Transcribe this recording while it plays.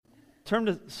Turn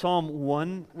to Psalm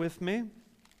 1 with me.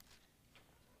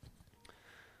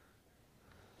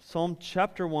 Psalm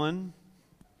chapter 1.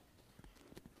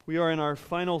 We are in our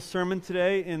final sermon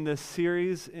today in this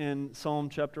series in Psalm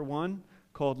chapter 1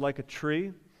 called Like a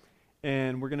Tree.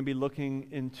 And we're going to be looking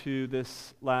into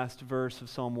this last verse of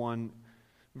Psalm 1,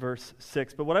 verse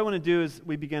 6. But what I want to do as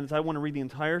we begin is I want to read the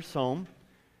entire psalm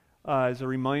as a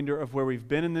reminder of where we've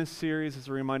been in this series, as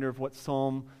a reminder of what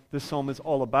this psalm is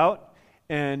all about.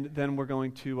 And then we're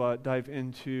going to dive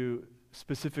into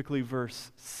specifically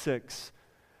verse 6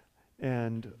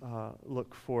 and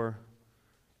look for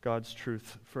God's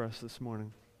truth for us this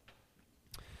morning.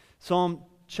 Psalm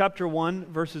chapter 1,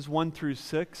 verses 1 through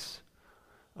 6.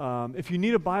 If you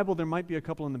need a Bible, there might be a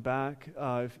couple in the back.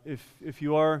 If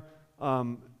you are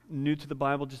new to the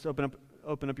Bible, just open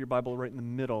up your Bible right in the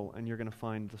middle, and you're going to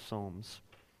find the Psalms.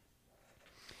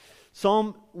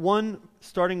 Psalm 1,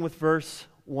 starting with verse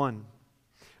 1.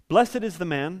 Blessed is the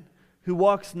man who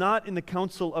walks not in the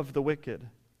counsel of the wicked,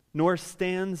 nor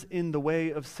stands in the way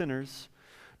of sinners,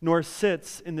 nor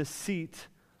sits in the seat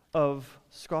of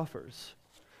scoffers.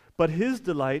 But his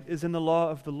delight is in the law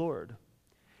of the Lord,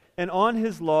 and on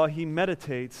his law he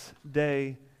meditates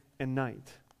day and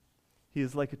night. He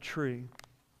is like a tree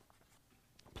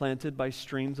planted by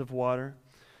streams of water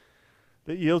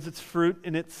that yields its fruit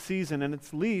in its season, and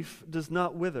its leaf does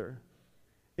not wither.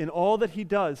 In all that he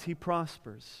does, he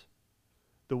prospers.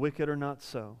 The wicked are not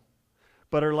so,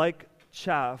 but are like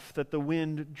chaff that the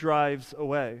wind drives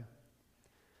away.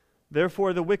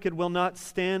 Therefore the wicked will not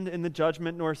stand in the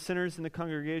judgment, nor sinners in the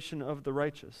congregation of the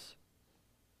righteous.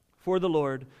 For the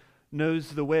Lord knows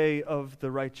the way of the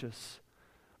righteous,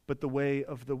 but the way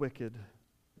of the wicked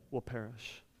will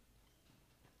perish.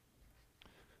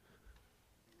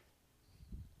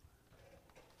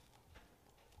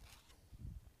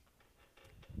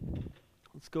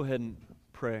 Let's go ahead and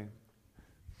pray.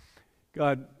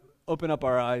 God, open up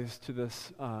our eyes to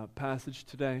this passage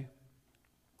today,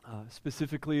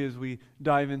 specifically as we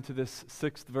dive into this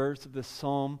sixth verse of this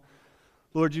psalm.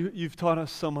 Lord, you've taught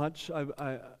us so much.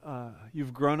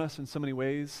 You've grown us in so many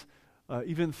ways,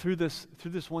 even through this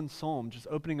one psalm, just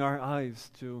opening our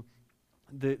eyes to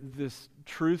this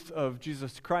truth of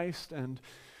Jesus Christ and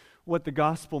what the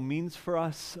gospel means for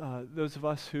us, those of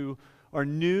us who are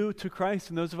new to Christ,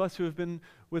 and those of us who have been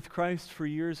with Christ for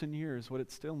years and years, what it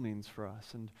still means for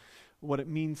us, and what it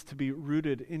means to be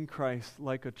rooted in Christ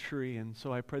like a tree. And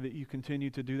so I pray that you continue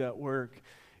to do that work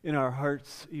in our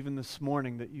hearts even this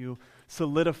morning, that you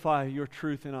solidify your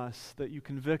truth in us, that you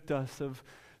convict us of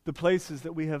the places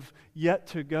that we have yet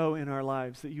to go in our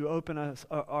lives, that you open us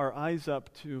our eyes up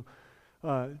to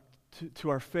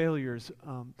our failures.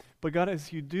 But God,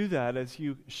 as you do that, as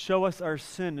you show us our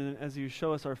sin and as you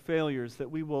show us our failures, that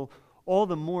we will all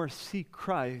the more seek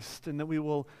Christ, and that we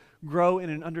will grow in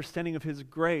an understanding of His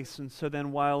grace. And so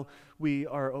then while we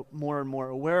are more and more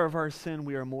aware of our sin,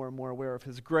 we are more and more aware of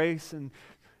His grace. And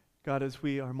God, as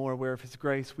we are more aware of His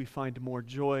grace, we find more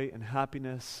joy and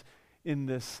happiness in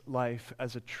this life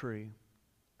as a tree.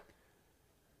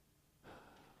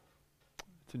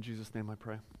 It's in Jesus' name I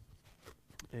pray.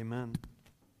 Amen.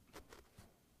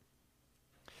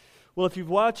 Well, if you've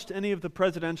watched any of the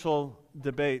presidential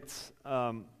debates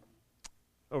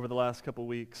over the last couple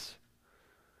weeks,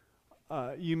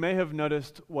 you may have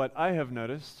noticed what I have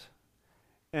noticed,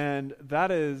 and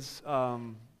that is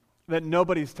that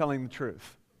nobody's telling the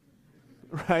truth,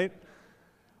 right?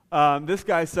 This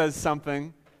guy says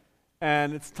something,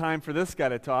 and it's time for this guy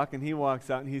to talk, and he walks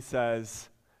out and he says,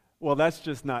 well, that's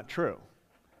just not true.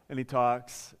 And he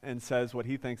talks and says what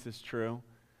he thinks is true.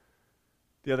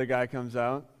 The other guy comes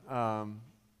out and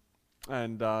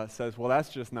says, well, that's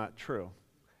just not true.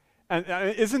 And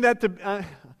isn't that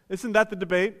the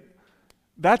debate?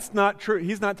 That's not true.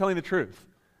 He's not telling the truth.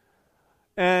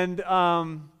 And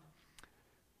so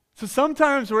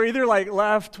sometimes we're either like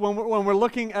left when we're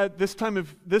looking at this time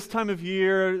of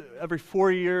year, every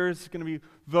 4 years, going to be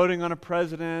voting on a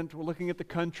president. We're looking at the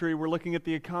country. We're looking at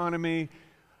the economy.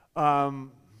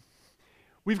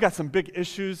 We've got some big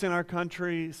issues in our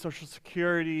country: Social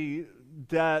Security,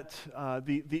 debt,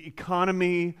 the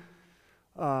economy,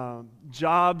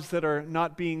 jobs that are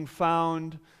not being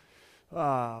found,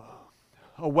 a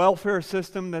welfare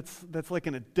system that's like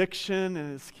an addiction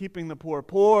and is keeping the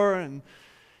poor, and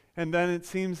then it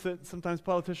seems that sometimes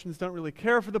politicians don't really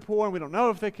care for the poor, and we don't know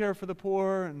if they care for the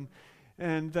poor,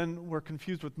 and then we're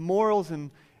confused with morals, and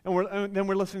then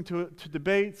we're listening to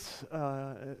debates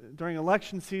during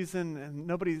election season, and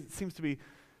nobody seems to be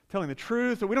telling the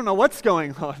truth, or we don't know what's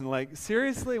going on. Like,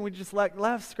 seriously? And we just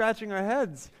left scratching our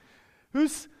heads.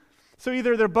 So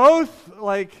either they're both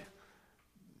like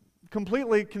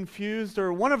completely confused,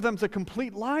 or one of them's a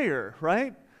complete liar,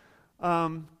 right?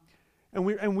 And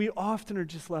we often are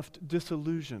just left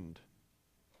disillusioned.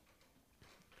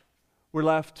 We're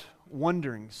left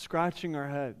wondering, scratching our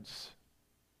heads.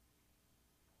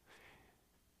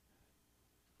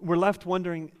 We're left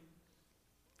wondering,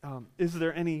 is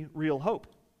there any real hope?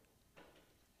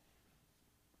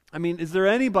 I mean, is there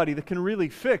anybody that can really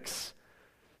fix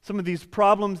some of these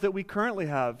problems that we currently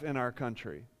have in our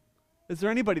country? Is there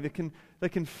anybody that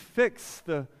can fix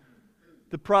the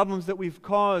problems that we've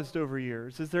caused over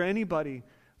years? Is there anybody?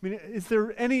 I mean, is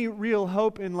there any real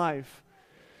hope in life?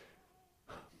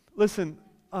 Listen,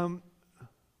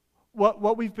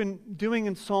 what we've been doing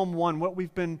in Psalm 1, what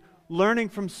we've been learning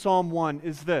from Psalm 1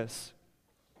 is this.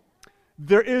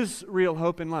 There is real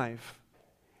hope in life,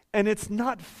 and it's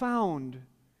not found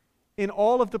in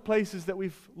all of the places that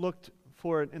we've looked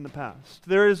for it in the past.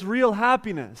 There is real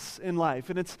happiness in life,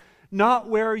 and it's not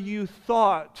where you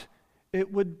thought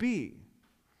it would be.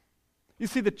 You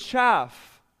see, the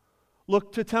chaff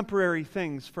look to temporary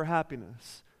things for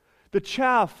happiness. The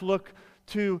chaff look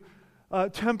to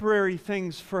temporary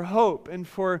things for hope and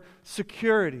for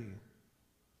security.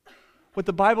 What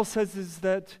the Bible says is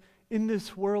that in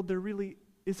this world there really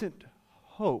isn't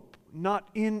hope, not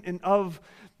in and of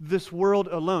this world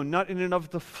alone, not in and of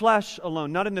the flesh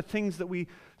alone, not in the things that we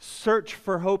search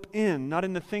for hope in, not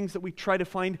in the things that we try to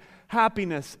find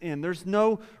happiness in. There's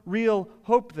no real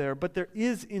hope there, but there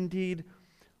is indeed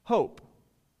hope.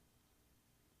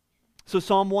 So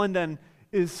Psalm 1 then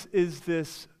is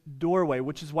this doorway,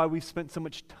 which is why we've spent so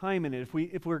much time in it.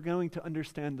 If we're going to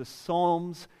understand the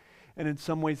Psalms and in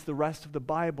some ways the rest of the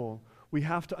Bible, we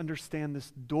have to understand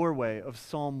this doorway of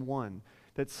Psalm 1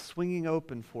 that's swinging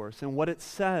open for us. And what it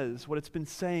says, what it's been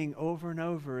saying over and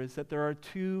over, is that there are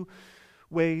two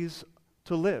ways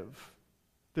to live.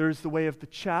 There is the way of the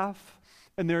chaff,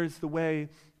 and there is the way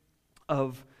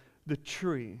of the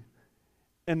tree.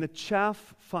 And the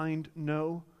chaff find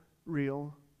no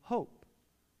real hope,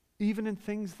 even in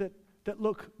things that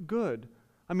look good.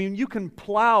 I mean, you can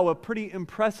plow a pretty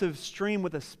impressive stream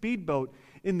with a speedboat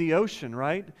in the ocean,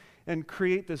 right? And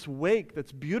create this wake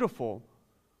that's beautiful,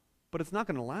 but it's not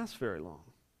going to last very long.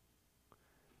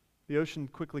 The ocean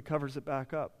quickly covers it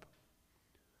back up.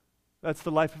 That's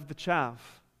the life of the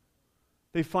chaff.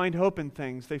 They find hope in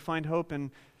things. They find hope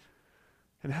in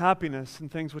happiness in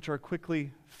things which are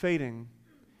quickly fading.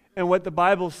 And what the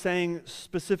Bible's saying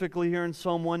specifically here in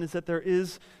Psalm 1 is that there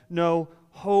is no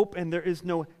hope and there is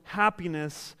no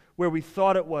happiness where we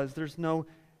thought it was. There's no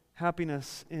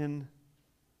happiness in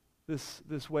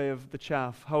this way of the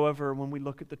chaff. However, when we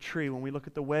look at the tree, when we look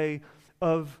at the way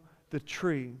of the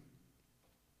tree,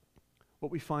 what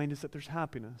we find is that there's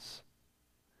happiness.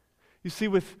 You see,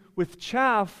 with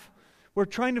chaff, we're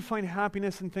trying to find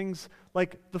happiness in things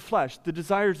like the flesh, the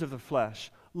desires of the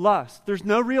flesh, lust. There's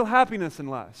no real happiness in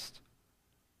lust.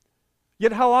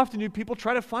 Yet how often do people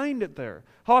try to find it there?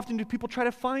 How often do people try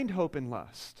to find hope in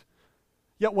lust?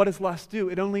 Yet what does lust do?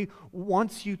 It only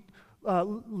wants you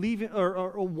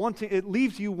it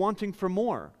leaves you wanting for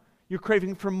more. You're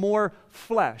craving for more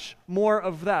flesh, more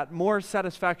of that, more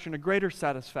satisfaction, a greater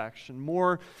satisfaction,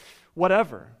 more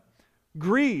whatever.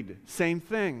 Greed, same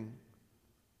thing.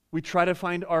 We try to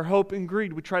find our hope in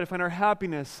greed. We try to find our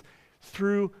happiness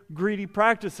through greedy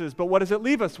practices. But what does it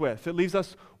leave us with? It leaves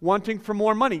us wanting for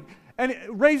more money. And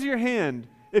raise your hand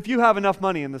if you have enough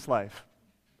money in this life.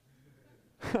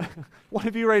 One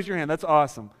of you raise your hand. That's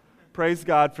awesome. Praise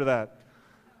God for that.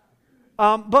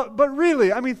 But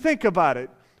really, I mean, think about it.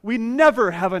 We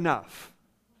never have enough.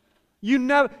 You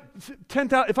never,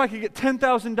 if I could get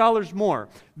 $10,000 more,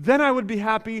 then I would be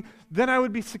happy, then I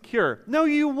would be secure. No,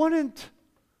 you wouldn't.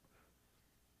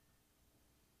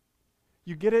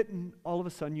 You get it, and all of a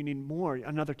sudden you need more,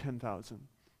 another 10,000.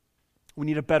 We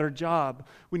need a better job.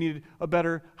 We need a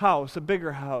better house, a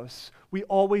bigger house. We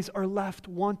always are left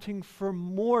wanting for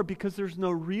more because there's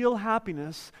no real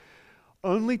happiness,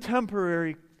 only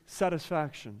temporary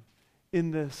satisfaction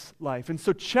in this life. And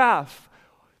so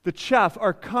the chaff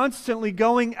are constantly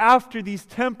going after these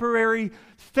temporary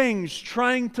things,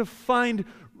 trying to find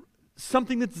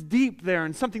something that's deep there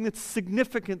and something that's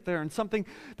significant there and something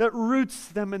that roots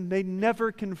them, and they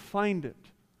never can find it.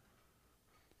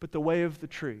 But the way of the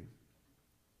tree.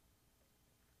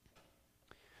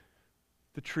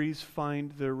 The trees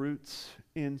find their roots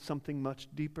in something much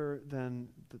deeper than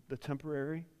the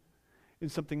temporary, in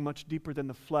something much deeper than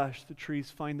the flesh. The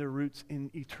trees find their roots in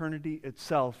eternity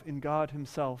itself, in God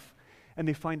Himself, and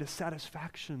they find a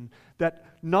satisfaction that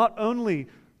not only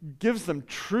gives them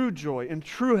true joy and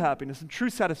true happiness and true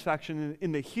satisfaction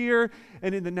in the here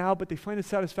and in the now, but they find a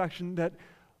satisfaction that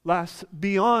lasts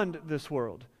beyond this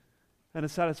world, and a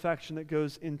satisfaction that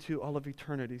goes into all of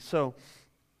eternity. So,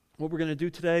 what we're going to do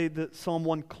today, Psalm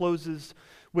 1 closes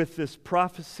with this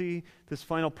prophecy, this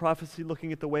final prophecy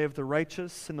looking at the way of the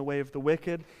righteous and the way of the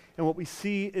wicked. And what we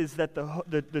see is that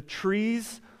the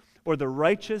trees or the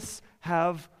righteous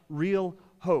have real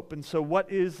hope. And so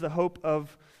what is the hope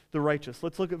of the righteous?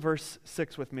 Let's look at verse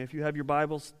 6 with me. If you have your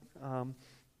Bibles.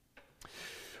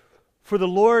 For the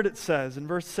Lord, it says in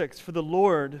verse 6, for the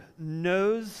Lord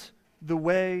knows the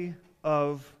way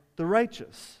of the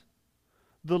righteous.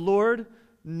 The Lord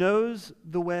knows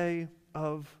the way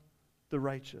of the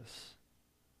righteous,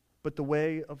 but the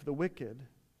way of the wicked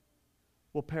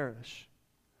will perish.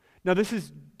 Now this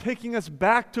is taking us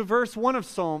back to verse 1 of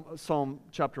Psalm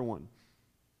chapter 1.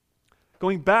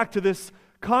 Going back to this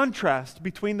contrast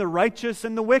between the righteous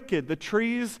and the wicked, the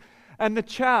trees and the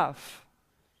chaff.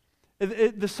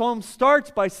 The psalm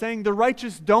starts by saying the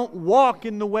righteous don't walk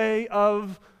in the way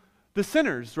of the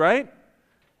sinners, right?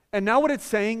 And now what it's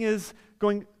saying is,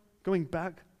 going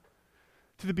back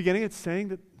to the beginning, it's saying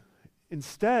that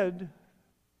instead,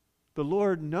 the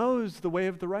Lord knows the way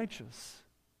of the righteous.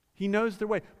 He knows their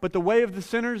way. But the way of the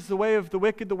sinners, the way of the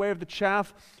wicked, the way of the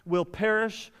chaff will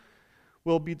perish,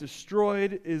 will be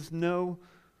destroyed, is no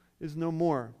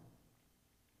more.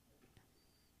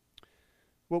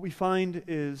 What we find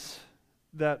is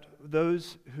that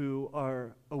those who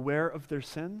are aware of their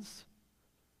sins,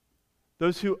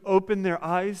 those who open their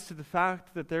eyes to the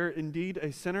fact that they're indeed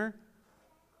a sinner,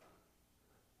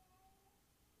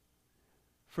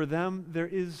 for them there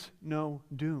is no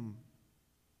doom.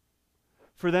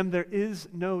 For them there is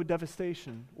no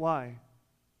devastation. Why?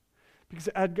 Because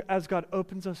as God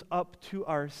opens us up to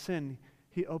our sin,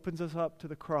 He opens us up to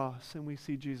the cross and we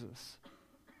see Jesus.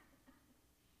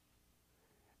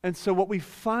 And so what we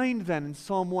find then in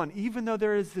Psalm 1, even though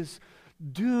there is this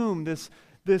doom,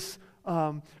 this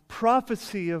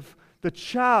prophecy of the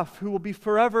chaff who will be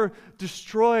forever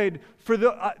destroyed,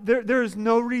 there is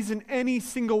no reason any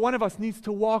single one of us needs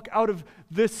to walk out of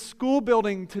this school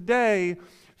building today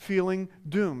feeling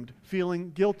doomed,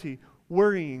 feeling guilty,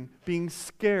 worrying, being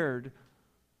scared.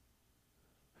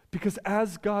 Because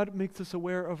as God makes us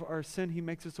aware of our sin, He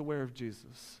makes us aware of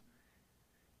Jesus.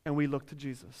 And we look to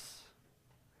Jesus.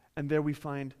 And there we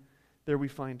find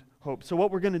hope. So what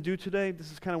we're going to do today,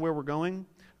 this is kind of where we're going,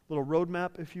 a little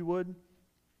roadmap if you would.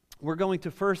 We're going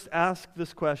to first ask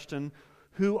this question,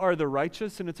 who are the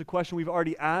righteous? And it's a question we've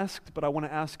already asked, but I want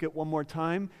to ask it one more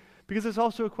time, because it's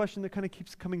also a question that kind of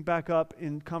keeps coming back up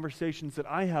in conversations that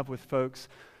I have with folks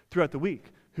throughout the week.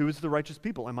 Who is the righteous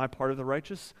people? Am I part of the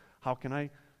righteous? How can I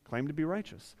claim to be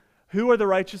righteous? Who are the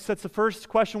righteous? That's the first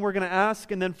question we're going to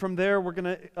ask, and then from there we're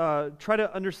going to try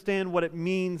to understand what it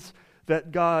means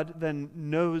that God then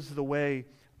knows the way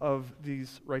of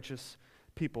these righteous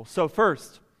people. So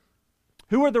first,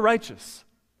 who are the righteous?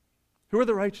 Who are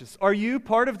the righteous? Are you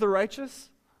part of the righteous?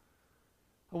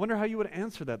 I wonder how you would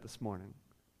answer that this morning.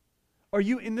 Are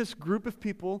you in this group of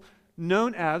people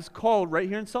known as, called right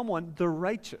here in Psalm 1, the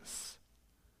righteous?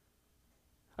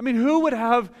 I mean, who would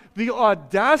have the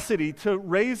audacity to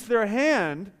raise their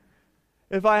hand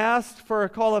if I asked for a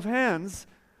call of hands,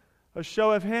 a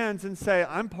show of hands, and say,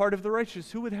 I'm part of the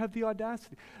righteous? Who would have the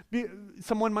audacity?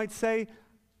 Someone might say,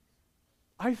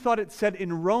 I thought it said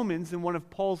in Romans, in one of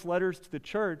Paul's letters to the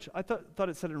church, I thought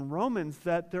it said in Romans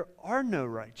that there are no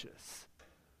righteous.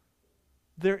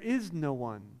 There is no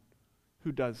one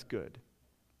who does good.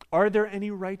 Are there any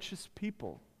righteous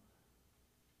people?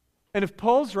 And if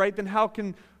Paul's right, then how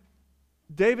can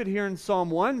David here in Psalm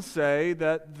 1 say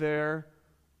that there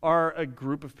are a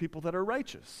group of people that are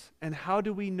righteous? And how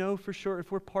do we know for sure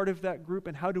if we're part of that group?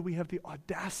 And how do we have the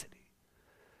audacity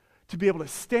to be able to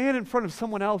stand in front of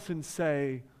someone else and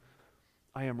say,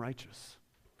 I am righteous?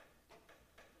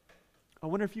 I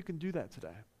wonder if you can do that today.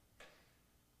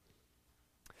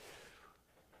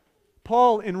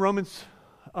 Paul in Romans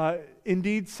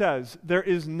indeed says, there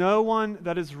is no one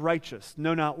that is righteous,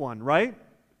 no, not one, right?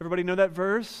 Everybody know that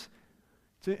verse?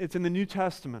 It's in the New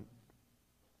Testament.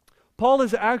 Paul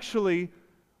is actually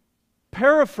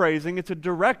paraphrasing, it's a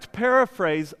direct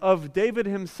paraphrase of David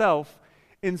himself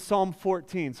in Psalm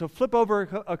 14. So flip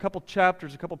over a couple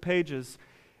chapters, a couple pages,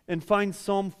 and find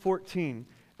Psalm 14.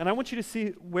 And I want you to see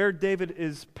where David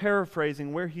is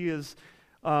paraphrasing, where he is,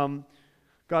 God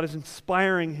is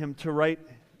inspiring him to write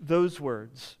those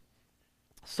words.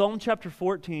 Psalm chapter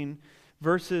 14,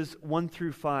 verses 1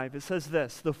 through 5. It says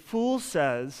this, the fool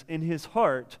says in his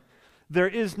heart, there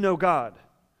is no God.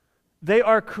 They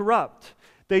are corrupt.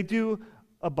 They do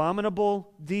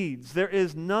abominable deeds. There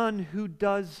is none who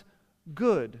does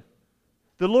good.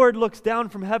 The Lord looks down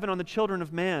from heaven on the children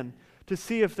of man to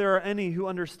see if there are any who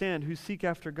understand, who seek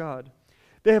after God.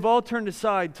 They have all turned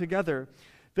aside together.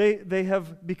 They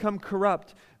have become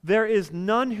corrupt. There is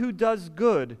none who does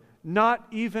good, not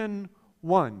even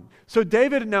one. So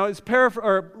David now is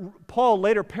Paul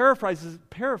later paraphrases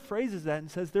that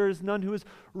and says, there is none who is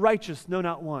righteous, no,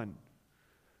 not one.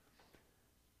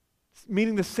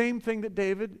 Meaning the same thing that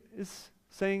David is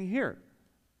saying here.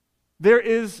 There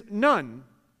is none.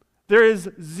 There is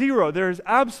zero. There is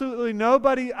absolutely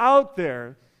nobody out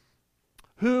there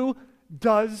who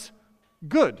does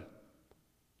good.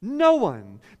 No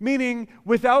one. Meaning,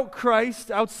 without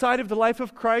Christ, outside of the life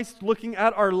of Christ, looking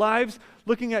at our lives,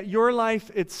 looking at your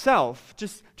life itself,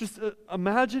 just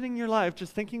imagining your life,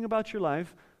 just thinking about your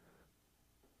life,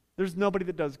 there's nobody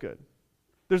that does good.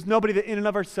 There's nobody that in and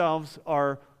of ourselves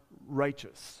are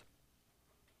righteous.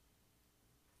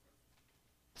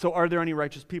 So are there any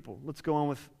righteous people? Let's go on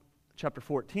with chapter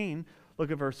 14. Look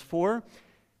at verse 4.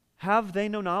 Have they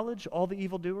no knowledge, all the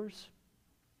evildoers,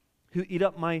 who eat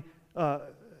up my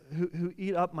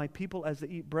people as they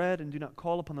eat bread and do not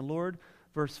call upon the Lord?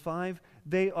 Verse 5.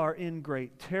 They are in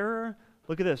great terror.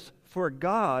 Look at this. For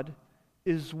God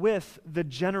is with the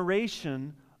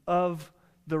generation of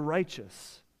the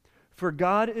righteous. For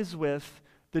God is with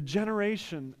the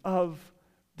generation of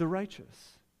the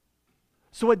righteous.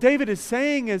 So what David is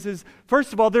saying is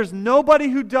first of all, there's nobody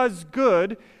who does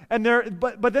good, and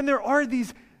but then there are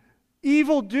these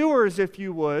evildoers, if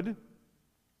you would,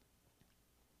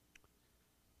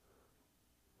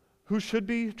 who should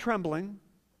be trembling.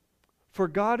 For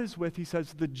God is with, he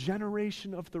says, the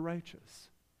generation of the righteous.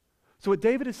 So what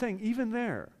David is saying, even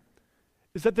there,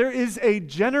 is that there is a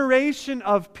generation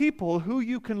of people who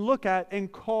you can look at and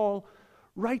call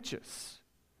righteous.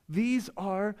 These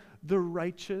are the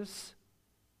righteous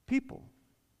people.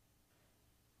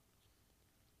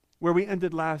 Where we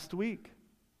ended last week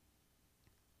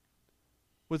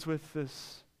was with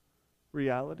this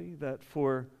reality that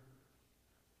for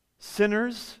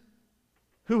sinners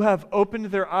who have opened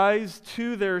their eyes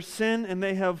to their sin and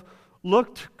they have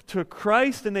looked to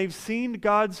Christ and they've seen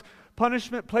God's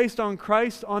punishment placed on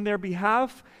Christ on their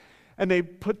behalf, and they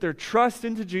put their trust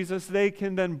into Jesus, they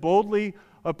can then boldly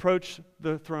approach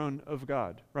the throne of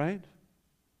God, right?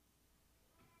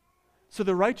 So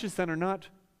the righteous then are not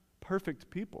perfect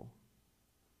people.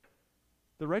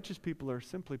 The righteous people are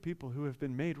simply people who have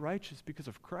been made righteous because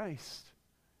of Christ.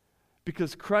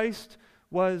 Because Christ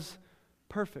was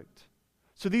perfect.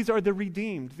 So these are the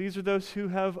redeemed. These are those who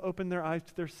have opened their eyes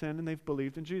to their sin and they've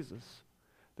believed in Jesus.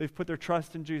 They've put their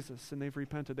trust in Jesus and they've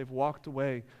repented. They've walked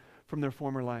away from their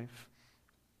former life.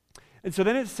 And so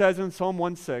then it says in Psalm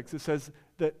 1:6, it says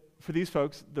that for these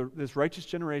folks, this righteous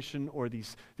generation, or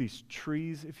these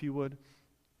trees, if you would,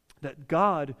 that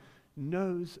God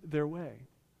knows their way.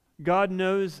 God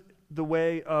knows the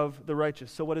way of the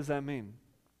righteous. So what does that mean?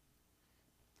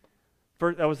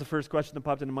 That was the first question that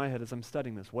popped into my head as I'm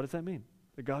studying this. What does that mean?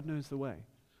 That God knows the way.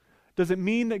 Does it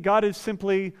mean that God is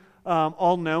simply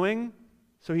all-knowing?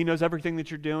 So he knows everything that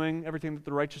you're doing, everything that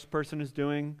the righteous person is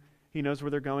doing. He knows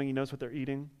where they're going. He knows what they're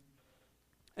eating.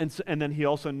 And then he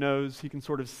also knows, he can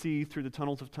sort of see through the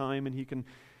tunnels of time, and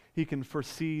he can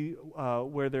foresee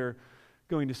where they're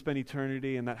going to spend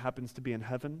eternity, and that happens to be in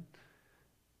heaven.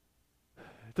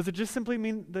 Does it just simply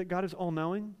mean that God is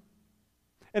all-knowing?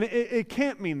 And it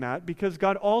can't mean that, because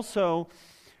God also,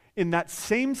 in that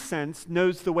same sense,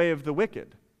 knows the way of the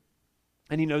wicked.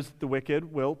 And he knows that the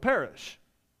wicked will perish.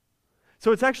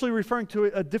 So it's actually referring to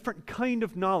a different kind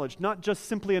of knowledge, not just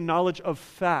simply a knowledge of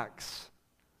facts.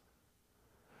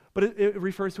 But it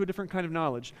refers to a different kind of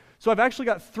knowledge. So I've actually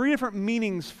got 3 different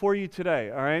meanings for you today,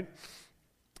 all right?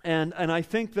 And I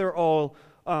think they're all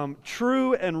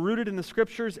true and rooted in the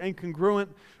Scriptures and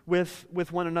congruent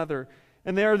with one another.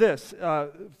 And they are this.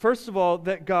 First of all,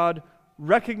 that God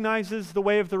recognizes the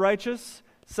way of the righteous.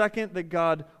 Second, that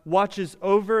God watches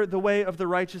over the way of the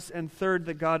righteous. And third,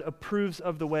 that God approves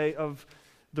of the way of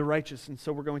the righteous. And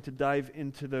so we're going to dive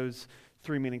into those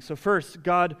 3 meanings. So first,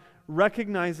 God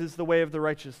recognizes the way of the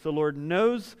righteous. The Lord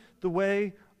knows the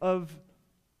way of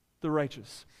the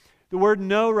righteous. The word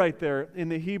know right there in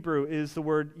the Hebrew is the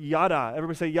word yada.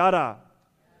 Everybody say yada.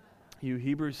 You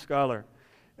Hebrew scholar.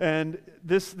 And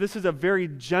this is a very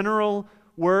general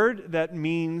word that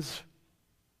means,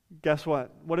 guess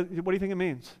what? What do you think it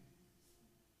means?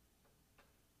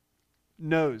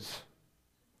 Knows.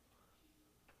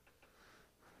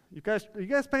 Are you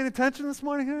guys paying attention this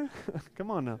morning here?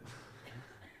 Come on now.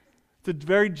 It's a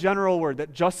very general word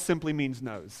that just simply means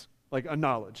knows, like a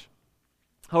knowledge.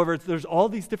 However, there's all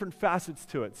these different facets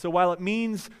to it. So while it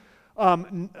means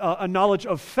a knowledge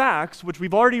of facts, which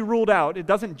we've already ruled out, it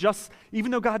doesn't just,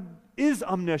 even though God is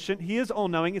omniscient. He is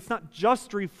all-knowing. It's not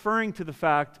just referring to the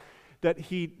fact that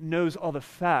he knows all the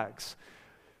facts.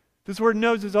 This word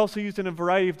knows is also used in a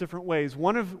variety of different ways.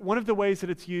 One of the ways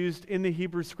that it's used in the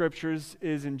Hebrew Scriptures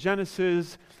is in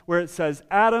Genesis, where it says,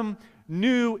 Adam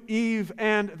knew Eve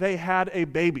and they had a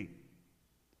baby.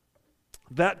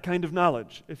 That kind of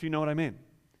knowledge, if you know what I mean.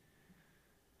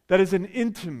 That is an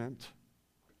intimate,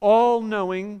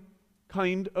 all-knowing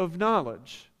kind of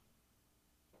knowledge.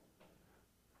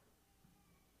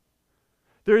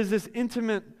 There is this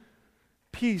intimate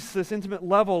peace, this intimate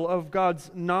level of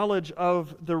God's knowledge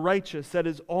of the righteous that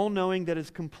is all-knowing, that is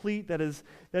complete, that is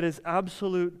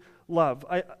absolute love.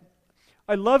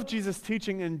 I love Jesus'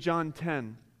 teaching in John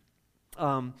 10.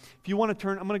 If you want to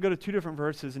turn, I'm going to go to two different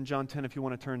verses in John 10 if you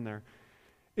want to turn there.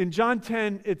 In John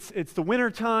 10, it's the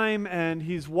winter time, and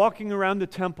he's walking around the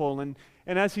temple, and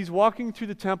as he's walking through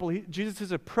the temple, Jesus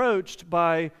is approached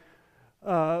by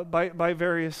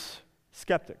various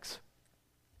skeptics.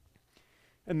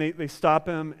 And they stop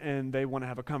him, and they want to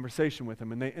have a conversation with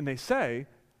him. And they say,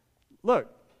 look,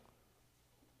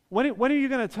 when are you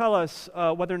going to tell us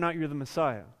whether or not you're the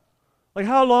Messiah? Like,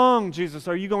 how long, Jesus,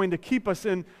 are you going to keep us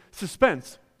in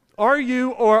suspense? Are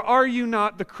you or are you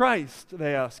not the Christ?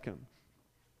 They ask him.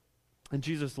 And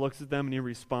Jesus looks at them and he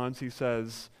responds. He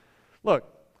says, look,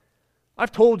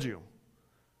 I've told you,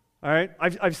 all right?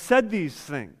 I've said these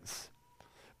things,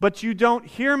 but you don't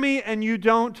hear me and you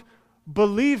don't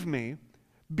believe me.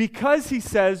 Because he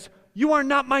says, you are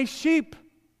not my sheep.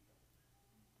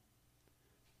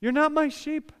 You're not my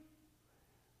sheep.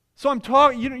 So I'm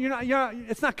talking,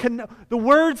 the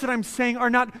words that I'm saying are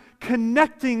not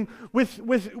connecting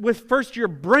with first your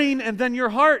brain and then your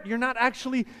heart. You're not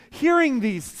actually hearing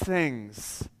these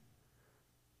things.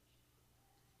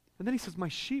 And then he says, my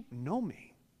sheep know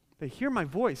me. They hear my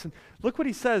voice. And look what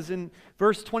he says in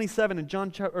verse 27 in John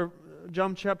chapter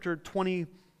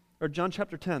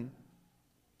 10.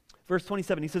 Verse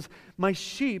 27, he says, my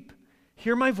sheep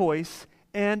hear my voice,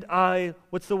 and I,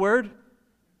 what's the word?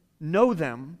 Know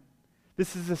them.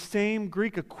 This is the same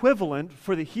Greek equivalent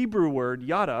for the Hebrew word,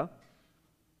 yada.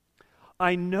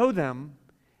 I know them,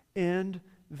 and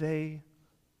they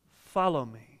follow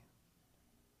me.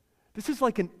 This is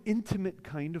like an intimate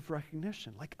kind of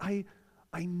recognition. Like, I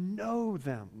know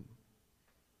them.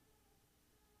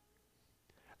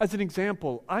 As an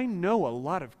example, I know a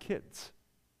lot of kids.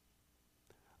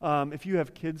 If you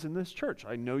have kids in this church,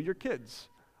 I know your kids.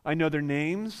 I know their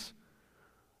names.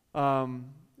 I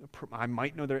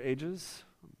might know their ages.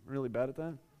 I'm really bad at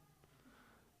that.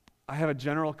 I have a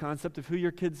general concept of who your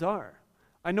kids are.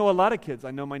 I know a lot of kids. I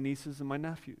know my nieces and my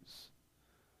nephews.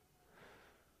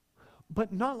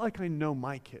 But not like I know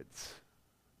my kids,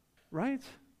 right?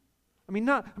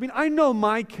 I know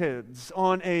my kids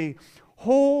on a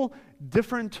whole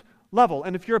different level.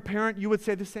 And if you're a parent, you would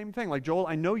say the same thing. Like, Joel,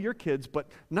 I know your kids, but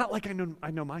not like I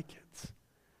know my kids.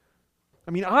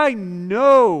 I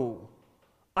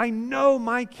know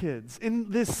my kids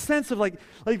in this sense of like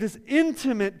this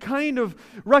intimate kind of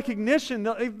recognition.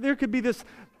 There could be this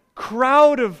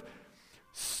crowd of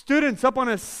students up on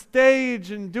a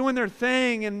stage and doing their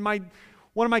thing, and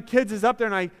one of my kids is up there,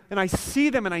 and I see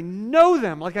them and I know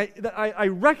them. Like I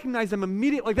recognize them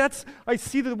immediately. I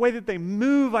see the way that they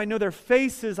move. I know their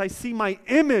faces. I see my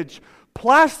image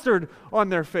plastered on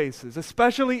their faces,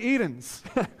 especially Eden's.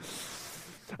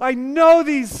 I know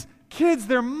these kids.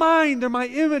 They're mine. They're my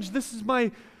image. They're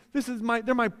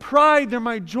my pride. They're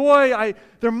my joy.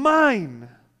 They're mine.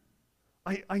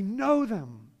 I know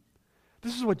them.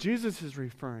 This is what Jesus is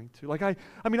referring to. Like,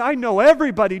 I know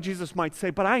everybody, Jesus might say,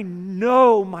 but I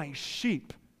know my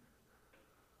sheep.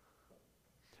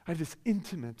 I have this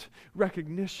intimate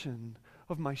recognition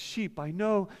of my sheep. I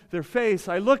know their face.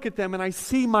 I look at them and I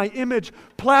see my image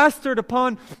plastered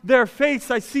upon their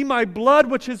face. I see my blood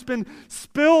which has been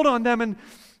spilled on them and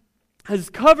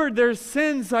has covered their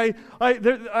sins. I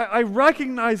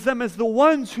recognize them as the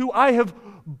ones who I have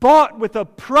bought with a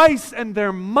price, and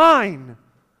they're mine.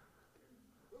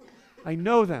 I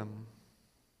know them.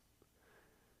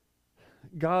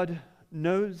 God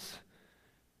knows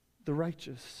the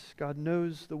righteous. God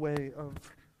knows the way of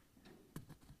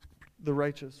the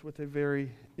righteous with a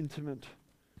very intimate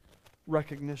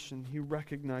recognition. He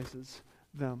recognizes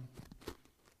them.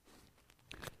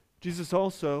 Jesus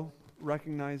also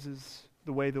recognizes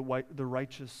the way the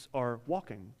righteous are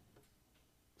walking.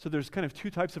 So there's kind of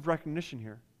two types of recognition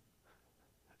here.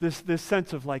 This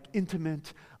sense of like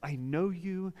intimate, I know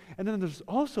you. And then there's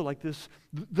also like this,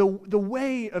 the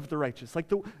way of the righteous. Like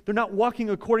they're not walking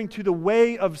according to the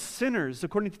way of sinners,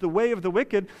 according to the way of the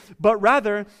wicked, but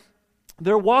rather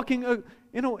they're walking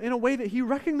in a way that he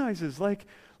recognizes. Like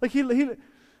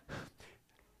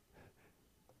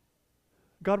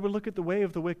God would look at the way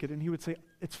of the wicked and he would say,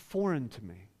 it's foreign to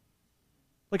me.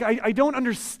 Like, I don't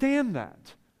understand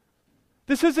that.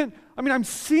 This isn't, I'm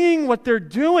seeing what they're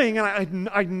doing, and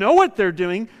I know what they're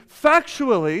doing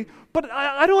factually, but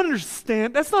I don't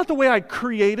understand. That's not the way I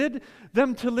created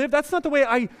them to live. That's not the way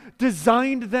I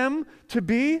designed them to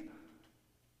be.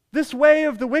 This way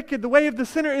of the wicked, the way of the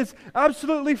sinner, is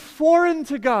absolutely foreign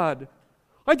to God.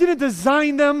 I didn't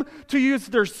design them to use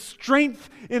their strength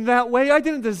in that way. I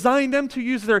didn't design them to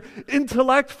use their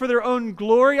intellect for their own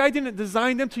glory. I didn't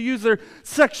design them to use their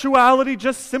sexuality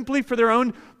just simply for their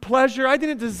own pleasure. I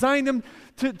didn't design them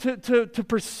to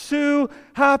pursue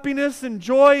happiness and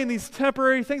joy in these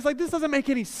temporary things. Like, this doesn't make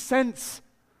any sense.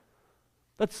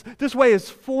 This way is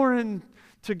foreign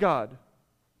to God.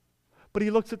 But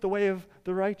he looks at the way of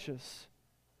the righteous.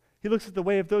 He looks at the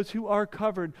way of those who are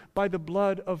covered by the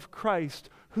blood of Christ,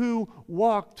 who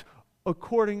walked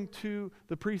according to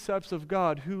the precepts of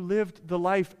God, who lived the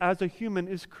life as a human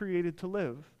is created to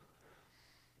live.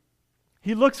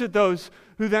 He looks at those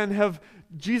who then have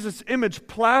Jesus' image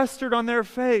plastered on their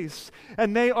face,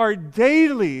 and they are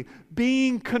daily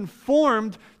being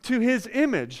conformed to his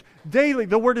image. Daily.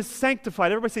 The word is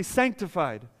sanctified. Everybody say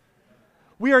sanctified.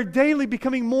 We are daily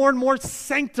becoming more and more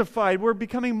sanctified. We're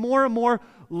becoming more and more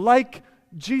like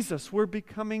Jesus. We're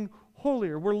becoming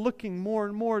holier. We're looking more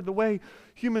and more the way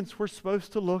humans were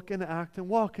supposed to look and act and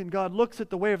walk. And God looks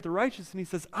at the way of the righteous and he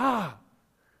says, I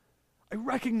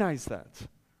recognize that.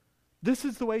 This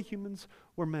is the way humans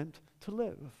were meant to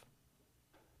live.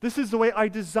 This is the way I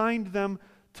designed them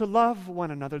to love one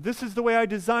another. This is the way I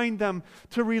designed them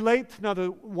to relate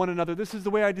to one another. This is the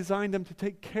way I designed them to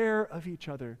take care of each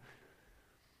other.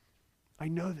 I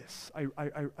know this.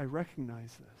 I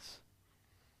recognize this.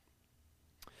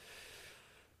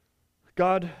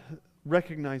 God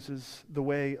recognizes the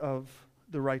way of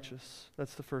the righteous.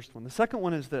 That's the first one. The second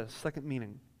one is this, second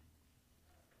meaning.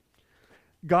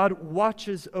 God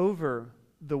watches over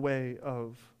the way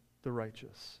of the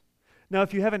righteous. Now,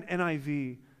 if you have an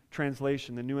NIV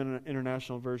translation, the New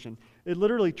International Version, it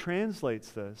literally translates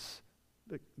this.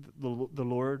 The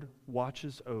Lord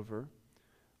watches over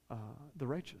the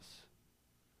righteous.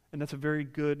 And that's a very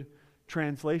good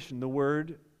translation. The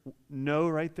word know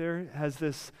right there has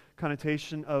this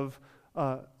connotation of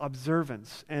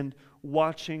observance and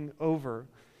watching over.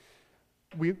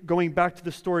 Going back to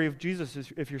the story of Jesus,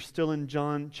 if you're still in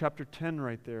John chapter 10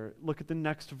 right there, look at the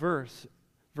next verse,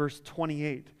 verse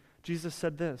 28. Jesus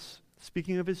said this,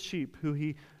 speaking of his sheep, who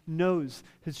he knows,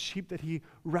 his sheep that he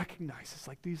recognizes,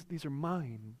 like these are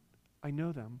mine. I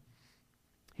know them.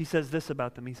 He says this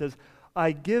about them. He says,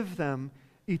 I give them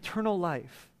eternal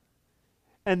life,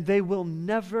 and they will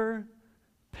never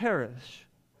perish.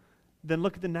 Then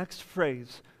look at the next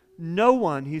phrase. No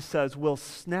one, he says, will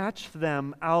snatch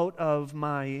them out of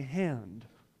my hand.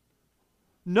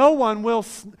 No one will,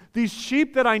 these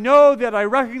sheep that I know, that I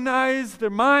recognize, they're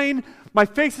mine, my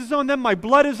face is on them, my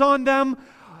blood is on them,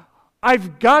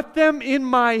 I've got them in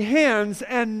my hands,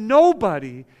 and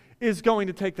nobody is going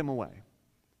to take them away.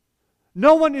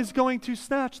 No one is going to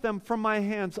snatch them from my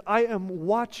hands. I am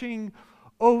watching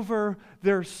over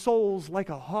their souls like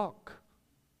a hawk.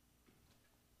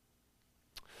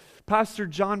 Pastor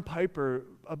John Piper,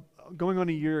 going on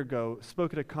a year ago,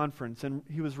 spoke at a conference, and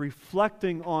he was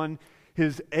reflecting on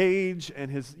his age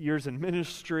and his years in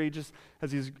ministry, just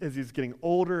as he's getting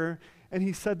older. And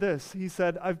he said this. He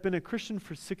said, I've been a Christian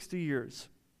for 60 years.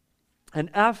 And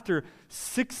after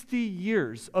 60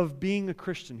 years of being a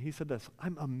Christian, he said this,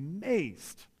 I'm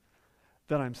amazed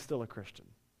that I'm still a Christian.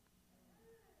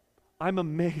 I'm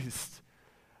amazed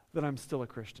that I'm still a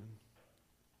Christian.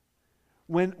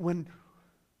 When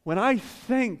I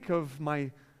think of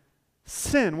my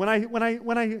sin, when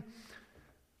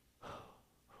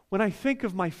I think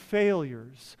of my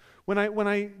failures, when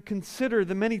I consider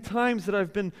the many times that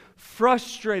I've been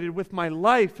frustrated with my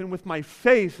life and with my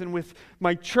faith and with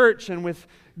my church and with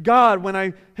God, when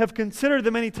I have considered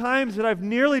the many times that I've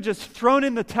nearly just thrown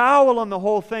in the towel on the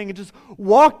whole thing and just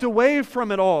walked away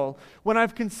from it all, when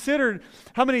I've considered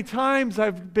how many times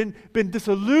I've been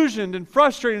disillusioned and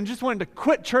frustrated and just wanted to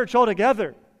quit church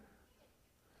altogether,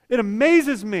 it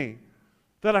amazes me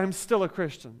that I'm still a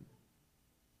Christian.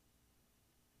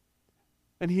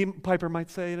 And Piper might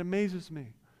say, it amazes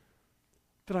me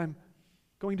that I'm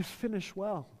going to finish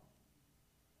well.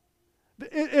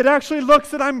 It actually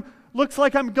looks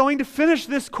like I'm going to finish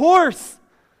this course,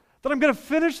 that I'm going to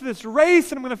finish this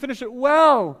race and I'm going to finish it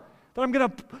well, that I'm going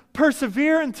to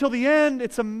persevere until the end.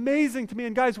 It's amazing to me.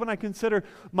 And guys, when I consider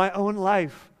my own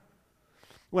life,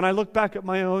 when I look back at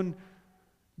my own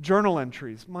journal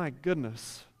entries, my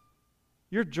goodness,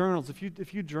 Your journals, if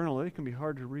you journal, they can be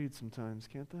hard to read sometimes,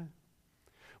 can't they?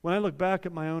 When I look back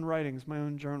at my own writings, my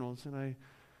own journals, and I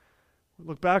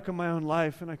look back on my own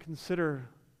life and I consider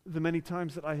the many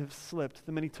times that I have slipped,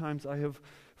 the many times I have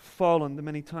fallen, the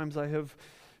many times I have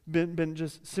been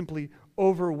just simply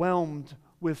overwhelmed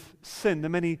with sin, the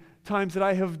many times that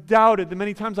I have doubted, the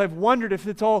many times I've wondered if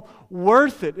it's all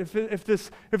worth it, if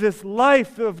this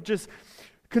life of just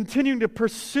continuing to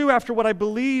pursue after what I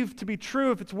believe to be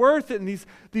true, if it's worth it, and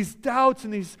these doubts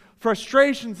and these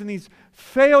frustrations and these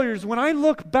failures, when I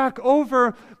look back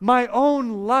over my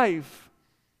own life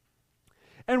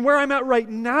and where I'm at right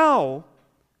now,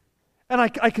 and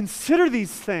I consider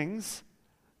these things,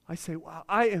 I say, wow,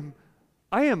 I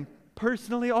am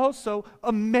personally also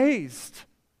amazed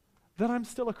that I'm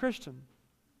still a Christian.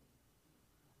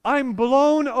 I'm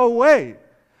blown away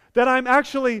that I'm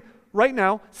actually right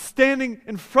now standing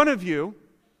in front of you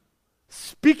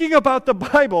speaking about the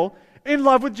Bible in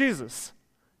love with Jesus.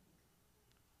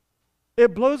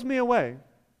 It blows me away.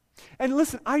 And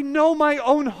listen, I know my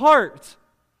own heart.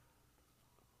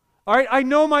 All right, I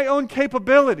know my own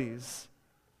capabilities.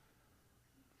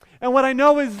 And what I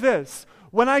know is this: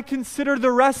 when I consider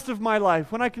the rest of my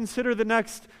life, when I consider the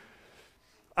next,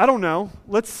 I don't know,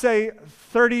 let's say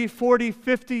 30, 40,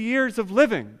 50 years of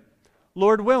living,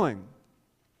 Lord willing.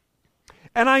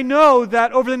 And I know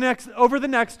that over the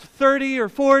next 30 or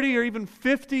 40 or even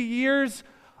 50 years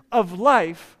of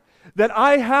life, that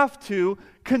I have to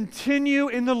continue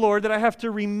in the Lord, that I have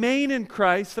to remain in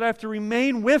Christ, that I have to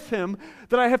remain with Him,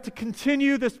 that I have to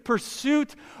continue this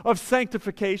pursuit of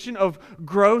sanctification, of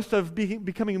growth, of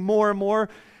becoming more and more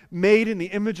made in the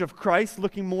image of Christ,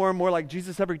 looking more and more like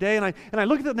Jesus every day. And I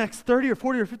look at the next 30 or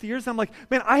 40 or 50 years, and I'm like,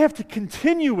 man, I have to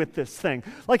continue with this thing.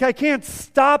 Like, I can't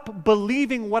stop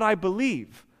believing what I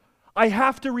believe. I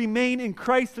have to remain in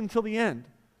Christ until the end.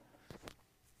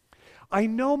 I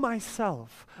know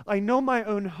myself. I know my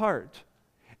own heart.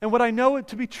 And what I know it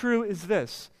to be true is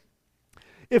this: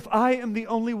 if I am the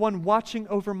only one watching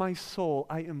over my soul,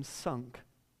 I am sunk.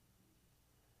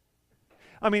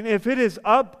 I mean, if it is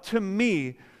up to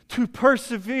me to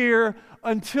persevere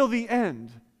until the end,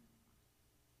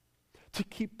 to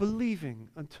keep believing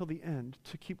until the end,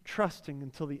 to keep trusting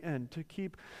until the end,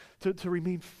 to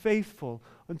remain faithful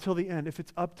until the end, if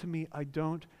it's up to me, I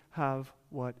don't have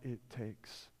what it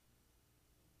takes.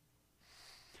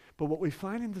 But what we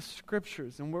find in the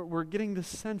Scriptures, and we're getting the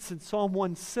sense in Psalm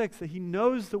 1:6 that He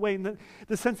knows the way, in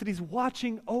the sense that He's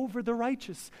watching over the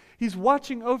righteous. He's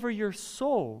watching over your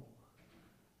soul.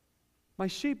 My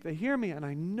sheep, they hear me, and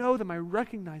I know them, I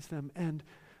recognize them, and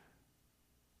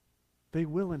they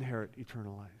will inherit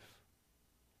eternal life.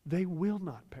 They will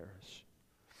not perish.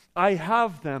 I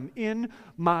have them in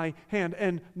my hand,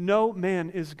 and no man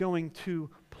is going to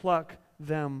pluck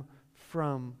them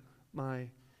from my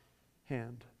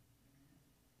hand.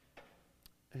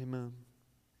 Amen.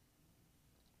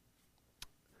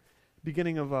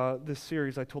 Beginning of this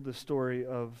series, I told this story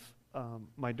of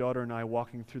my daughter and I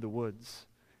walking through the woods.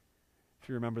 If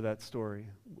you remember that story,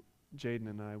 Jaden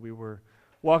and I, we were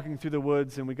walking through the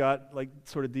woods, and we got like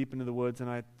sort of deep into the woods, and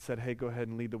I said, hey, go ahead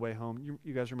and lead the way home.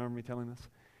 You guys remember me telling this?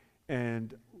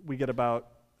 And we get about,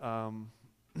 I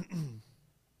don't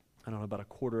know, about a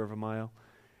quarter of a mile,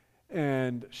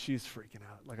 and she's freaking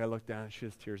out. Like, I look down, and she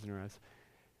has tears in her eyes.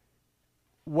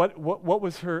 What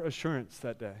was her assurance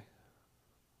that day?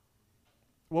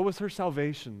 What was her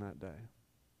salvation that day?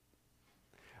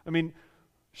 I mean,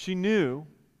 she knew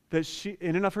that she,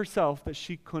 in and of herself, that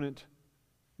she couldn't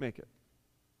make it.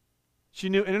 She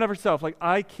knew in and of herself, like,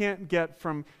 I can't get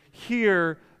from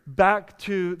here back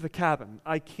to the cabin.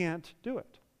 I can't do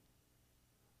it.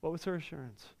 What was her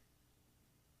assurance?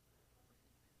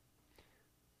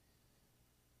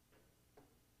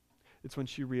 It's when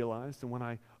she realized, and when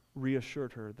I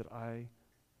reassured her, that I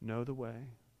know the way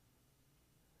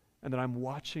and that I'm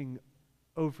watching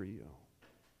over you.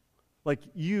 Like,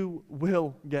 you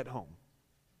will get home.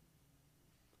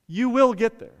 You will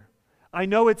get there. I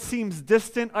know it seems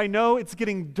distant. I know it's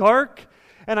getting dark.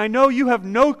 And I know you have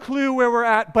no clue where we're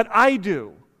at, but I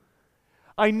do.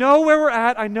 I know where we're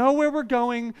at. I know where we're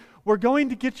going. We're going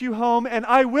to get you home, and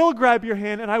I will grab your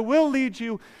hand, and I will lead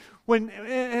you.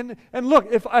 And look,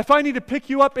 if I need to pick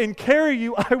you up and carry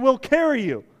you, I will carry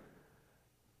you.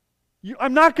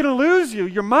 I'm not going to lose you.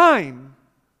 You're mine.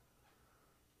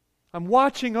 I'm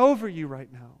watching over you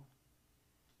right now.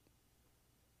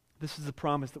 This is the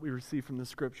promise that we receive from the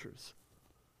Scriptures.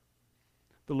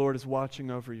 The Lord is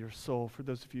watching over your soul. For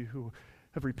those of you who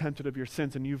have repented of your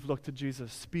sins and you've looked to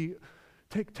Jesus,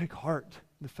 take heart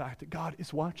in the fact that God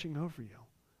is watching over you.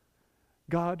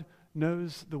 God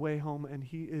knows the way home, and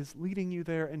He is leading you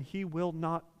there, and He will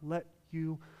not let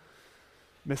you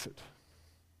miss it.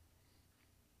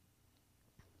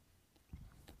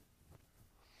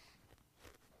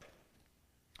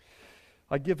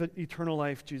 I give it eternal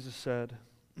life, Jesus said,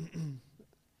 and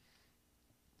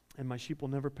my sheep will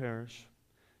never perish.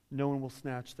 No one will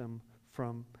snatch them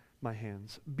from my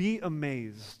hands. Be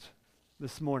amazed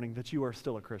this morning that you are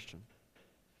still a Christian.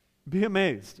 Be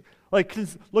amazed. Like,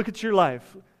 look at your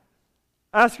life.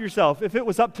 Ask yourself, if it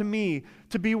was up to me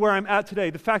to be where I'm at today,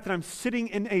 the fact that I'm sitting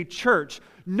in a church,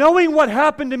 knowing what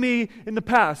happened to me in the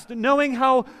past, knowing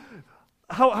how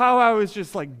I was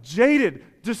just like jaded,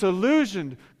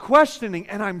 disillusioned, questioning,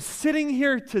 and I'm sitting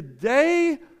here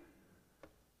today,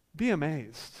 be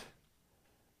amazed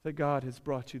that God has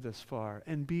brought you this far,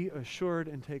 and be assured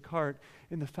and take heart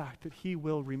in the fact that He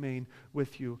will remain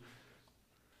with you.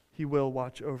 He will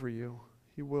watch over you.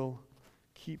 He will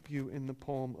keep you in the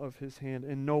palm of His hand,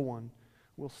 and no one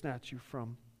will snatch you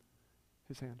from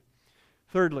His hand.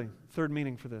 Thirdly, third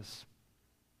meaning for this,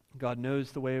 God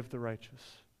knows the way of the righteous.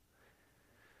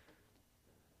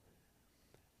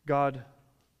 God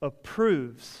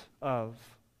approves of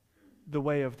the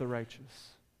way of the righteous.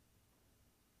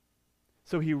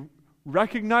 So He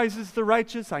recognizes the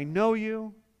righteous. I know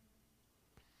you.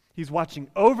 He's watching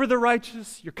over the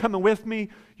righteous. You're coming with me.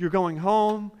 You're going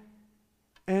home.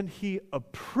 And He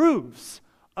approves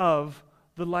of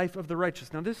the life of the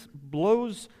righteous. Now this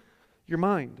blows your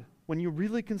mind when you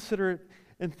really consider it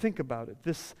and think about it.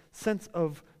 This sense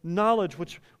of knowledge,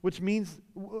 which brings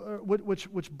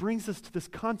us to this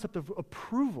concept of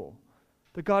approval,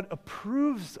 that God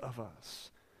approves of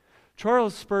us.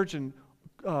 Charles Spurgeon,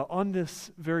 on this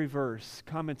very verse,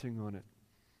 commenting on it,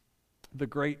 the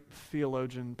great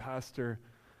theologian, pastor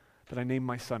that I named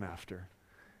my son after,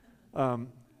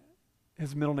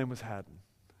 his middle name was Haddon.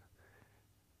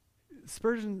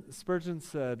 Spurgeon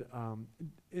said,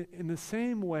 in the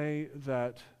same way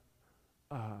that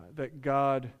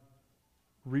God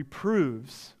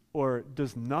reproves or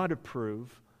does not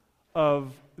approve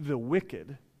of the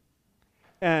wicked,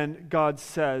 and God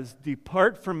says,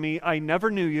 "Depart from me, I never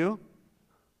knew you,"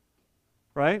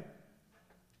 right?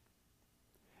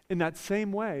 In that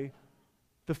same way,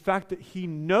 the fact that He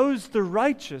knows the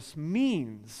righteous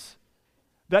means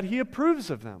that He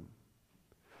approves of them.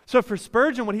 So for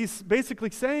Spurgeon, what he's basically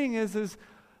saying is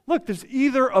look, there's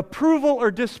either approval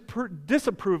or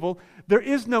disapproval. There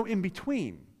is no in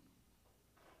between.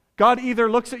 God either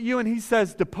looks at you and He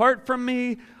says, "Depart from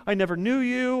me, I never knew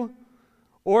you,"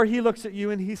 or He looks at you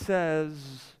and He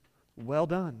says, "Well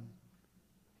done.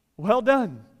 Well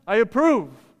done. I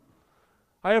approve.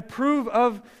 I approve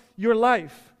of your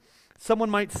life." Someone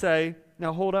might say,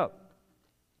 now hold up.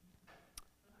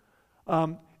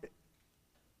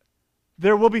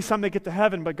 There will be some that get to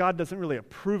heaven, but God doesn't really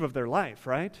approve of their life,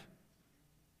 right?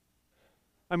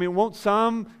 I mean, won't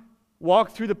some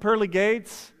walk through the pearly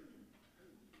gates,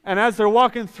 and as they're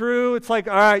walking through, it's like,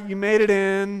 all right, you made it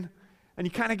in, and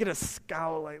you kind of get a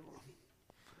scowl, like,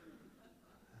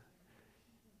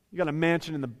 you got a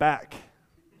mansion in the back,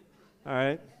 all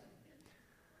right?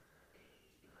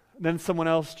 Then someone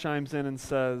else chimes in and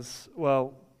says,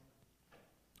 well,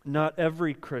 not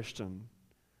every Christian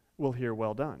will hear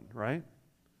 "well done," right?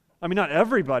 I mean, not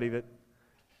everybody that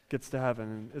gets to heaven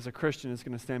and is a Christian is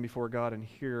going to stand before God and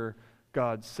hear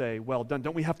God say, "Well done."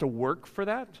 Don't we have to work for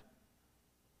that?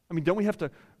 I mean, don't we have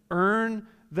to earn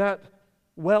that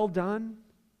 "well done"?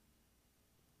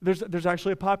 There's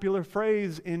actually a popular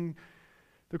phrase in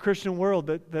the Christian world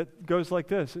that goes like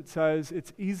this. It says,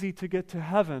 it's easy to get to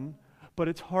heaven, but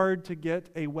it's hard to get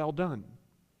a "well done."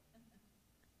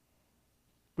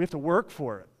 We have to work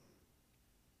for it.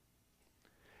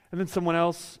 And then someone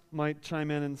else might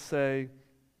chime in and say,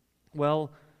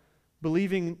 well,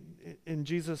 believing in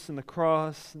Jesus and the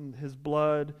cross and His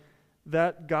blood,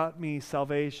 that got me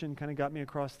salvation, kind of got me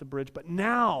across the bridge. But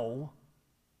now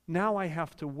I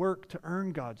have to work to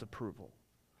earn God's approval.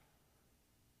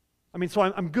 I mean, so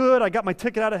I'm good, I got my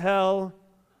ticket out of hell,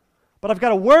 but I've got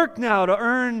to work now to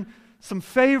earn some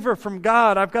favor from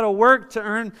God. I've got to work to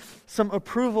earn some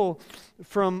approval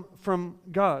from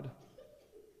God.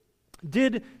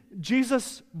 Did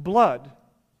Jesus' blood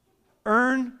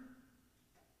earn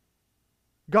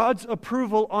God's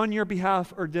approval on your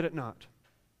behalf, or did it not?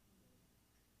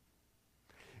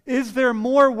 Is there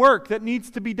more work that needs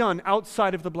to be done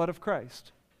outside of the blood of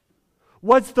Christ?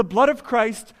 Was the blood of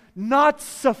Christ not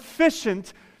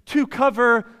sufficient to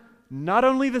cover not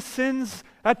only the sins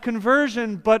at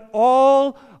conversion, but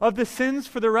all of the sins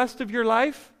for the rest of your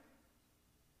life?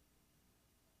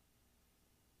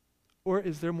 Or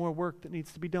is there more work that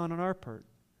needs to be done on our part?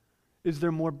 Is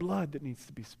there more blood that needs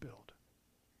to be spilled?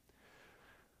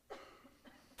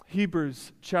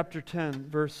 Hebrews chapter 10,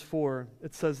 verse 4,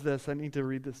 it says this. I need to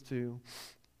read this to you.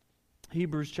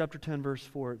 Hebrews chapter 10, verse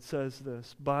 4, it says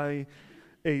this. By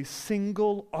a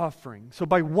single offering. So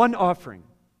by one offering.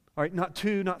 All right, not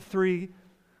two, not three.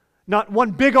 Not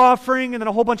one big offering and then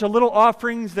a whole bunch of little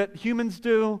offerings that humans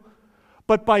do.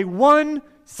 But by one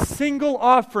single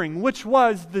offering, which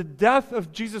was the death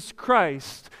of Jesus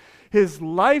Christ, His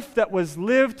life that was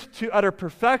lived to utter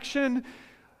perfection,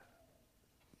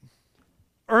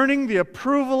 earning the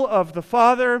approval of the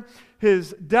Father,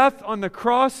 His death on the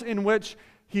cross in which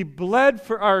He bled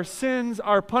for our sins,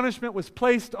 our punishment was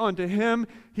placed onto Him,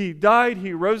 He died,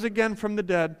 He rose again from the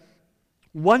dead.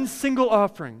 One single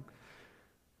offering,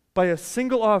 by a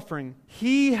single offering,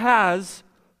 He has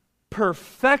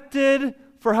perfected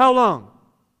for how long?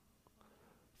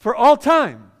 For all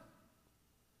time.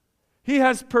 He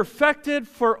has perfected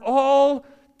for all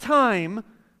time.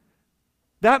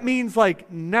 That means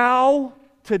like now,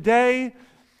 today,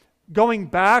 going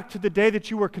back to the day that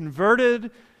you were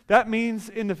converted. That means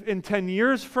in 10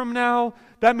 years from now.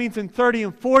 That means in 30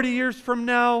 and 40 years from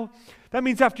now. That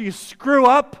means after you screw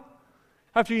up,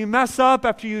 after you mess up,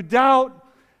 after you doubt.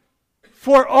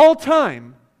 For all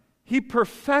time, He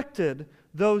perfected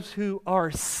those who are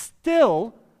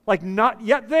still, like not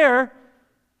yet there,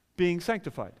 being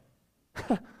sanctified.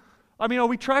 I mean, are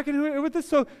we tracking with this?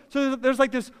 So there's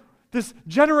like this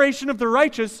generation of the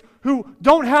righteous who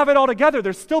don't have it all together.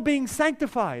 They're still being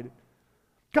sanctified.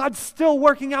 God's still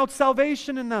working out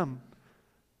salvation in them.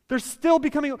 They're still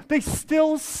they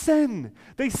still sin.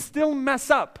 They still mess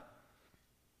up.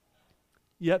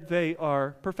 Yet they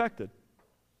are perfected.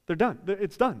 They're done.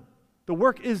 It's done. The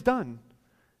work is done.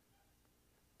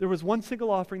 There was one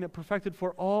single offering that perfected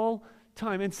for all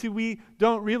time. And see, we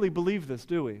don't really believe this,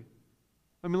 do we?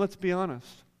 I mean, let's be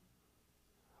honest.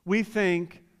 We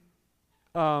think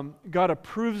God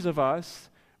approves of us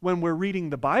when we're reading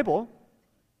the Bible,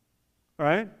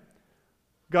 right?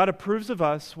 God approves of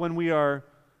us when we are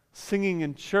singing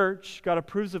in church. God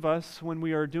approves of us when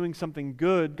we are doing something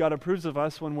good. God approves of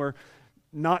us when we're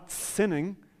not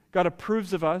sinning. God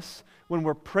approves of us when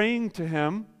we're praying to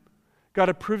Him. God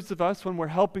approves of us when we're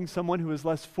helping someone who is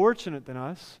less fortunate than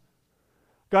us.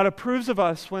 God approves of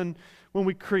us when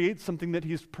we create something that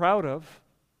He's proud of.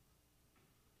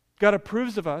 God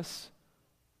approves of us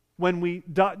when we ...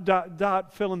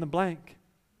 fill in the blank,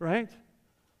 right?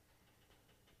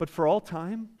 But for all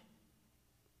time,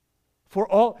 for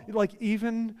all, like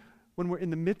even when we're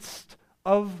in the midst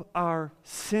of our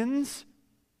sins,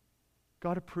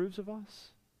 God approves of us.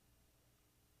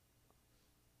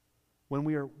 When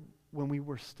we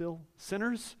were still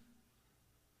sinners,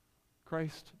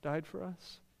 Christ died for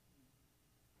us.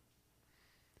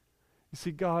 You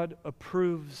see, God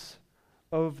approves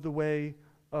of the way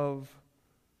of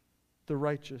the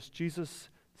righteous. Jesus'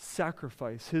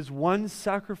 sacrifice, His one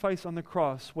sacrifice on the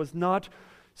cross, was not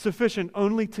sufficient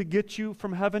only to get you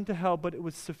from heaven to hell, but it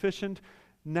was sufficient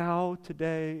now,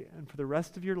 today, and for the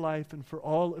rest of your life, and for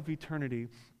all of eternity.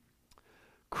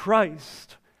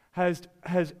 Christ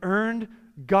has earned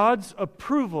God's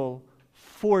approval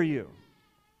for you.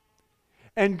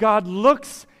 And God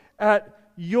looks at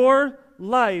your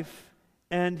life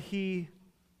and He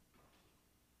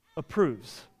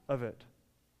approves of it.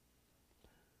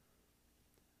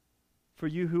 For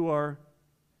you who are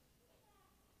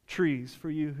trees, for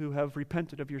you who have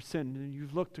repented of your sin and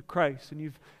you've looked to Christ and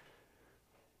you've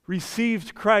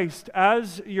received Christ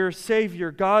as your Savior,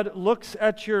 God looks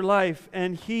at your life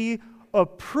and He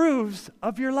approves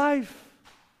of your life.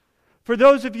 For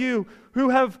those of you who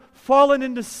have fallen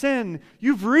into sin,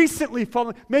 you've recently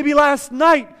fallen, maybe last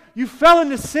night you fell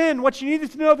into sin, what you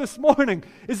needed to know this morning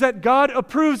is that God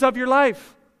approves of your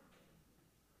life.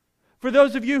 For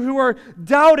those of you who are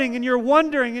doubting and you're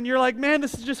wondering and you're like, man,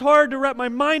 this is just hard to wrap my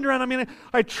mind around. I mean,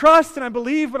 I trust and I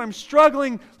believe, but I'm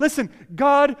struggling. Listen,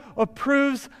 God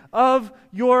approves of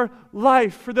your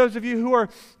life. For those of you who are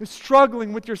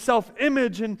struggling with your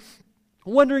self-image and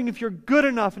wondering if you're good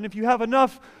enough and if you have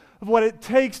enough of what it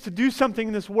takes to do something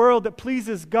in this world that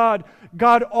pleases God,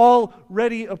 God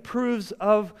already approves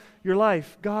of your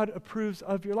life. God approves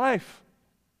of your life.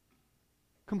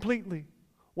 Completely.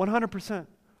 100%.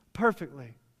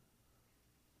 Perfectly.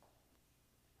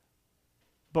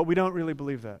 But we don't really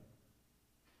believe that.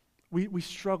 We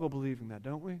struggle believing that,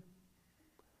 don't we?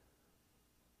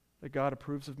 That God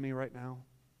approves of me right now.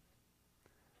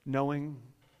 Knowing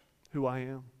who I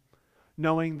am.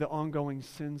 Knowing the ongoing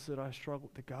sins that I struggle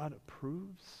with. That God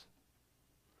approves.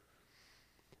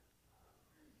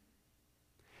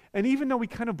 And even though we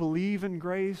kind of believe in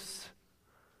grace,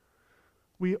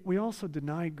 we also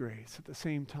deny grace at the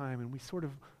same time, and we sort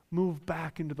of move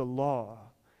back into the law.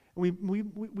 And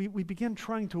we begin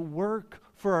trying to work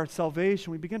for our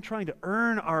salvation. We begin trying to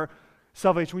earn our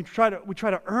salvation. We try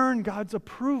to earn God's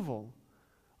approval.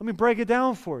 Let me break it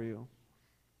down for you.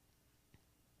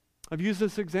 I've used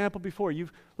this example before.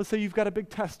 Let's say you've got a big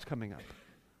test coming up.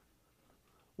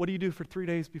 What do you do for 3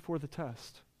 days before the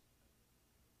test?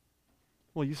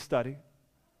 Well, you study.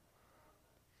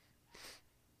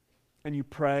 And you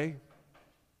pray.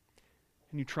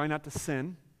 And you try not to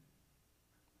sin.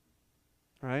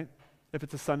 Right? If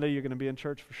it's a Sunday, you're going to be in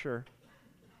church for sure.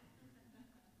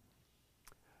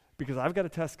 Because I've got a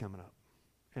test coming up.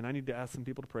 And I need to ask some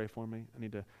people to pray for me. I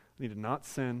need to not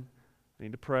sin. I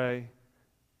need to pray.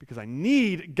 Because I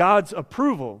need God's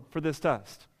approval for this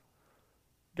test.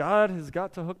 God has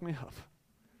got to hook me up.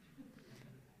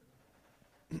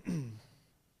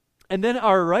 And then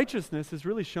our righteousness is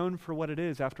really shown for what it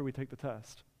is after we take the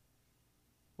test.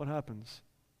 What happens?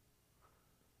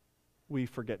 We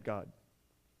forget God.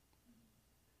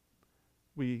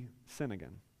 We sin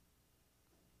again.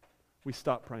 We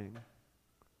stop praying.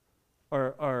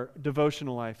 Our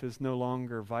devotional life is no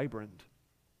longer vibrant.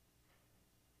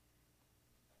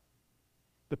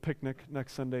 The picnic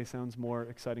next Sunday sounds more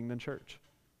exciting than church.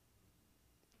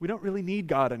 We don't really need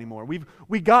God anymore.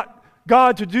 We got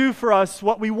God to do for us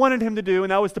what we wanted Him to do,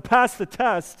 and that was to pass the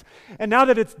test. And now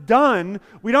that it's done,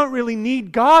 we don't really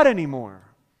need God anymore.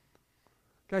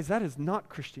 Guys, that is not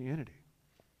Christianity.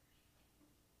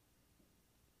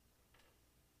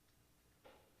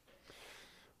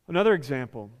 Another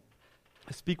example.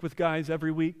 I speak with guys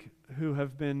every week who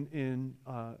have been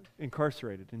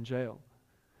incarcerated in jail.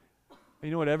 And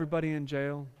you know what everybody in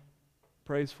jail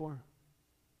prays for?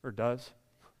 Or does?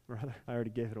 Rather, I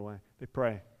already gave it away. They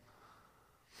pray.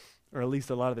 Or at least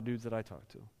a lot of the dudes that I talk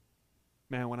to.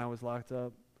 Man, when I was locked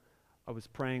up, I was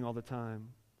praying all the time.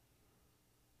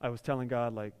 I was telling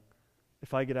God, like,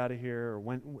 if I get out of here,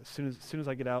 or as soon as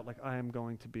I get out, like, I am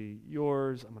going to be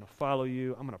yours. I'm going to follow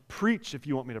you. I'm going to preach if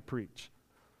you want me to preach.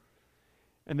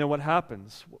 And then what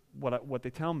happens? What they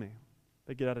tell me?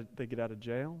 They get out of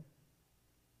jail,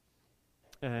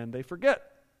 and they forget.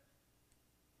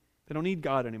 They don't need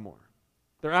God anymore.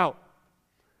 They're out.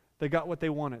 They got what they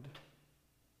wanted.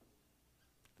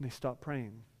 And they stop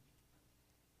praying.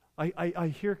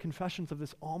 I hear confessions of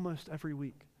this almost every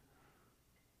week.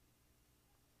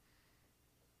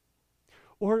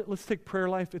 Or let's take prayer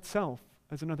life itself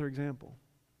as another example.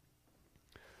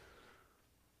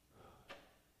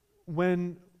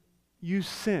 When you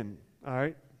sin, all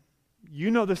right,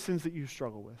 you know the sins that you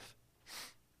struggle with.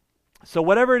 So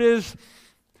whatever it is,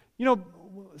 you know,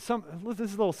 this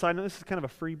is a little side note, this is kind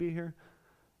of a freebie here.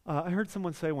 I heard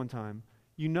someone say one time,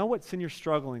 you know what sin you're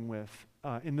struggling with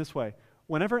in this way.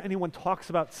 Whenever anyone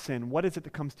talks about sin, what is it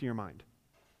that comes to your mind?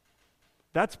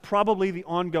 That's probably the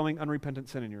ongoing unrepentant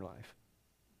sin in your life.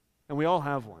 And we all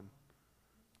have one,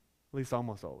 at least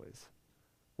almost always.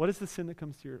 What is the sin that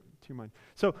comes to your mind?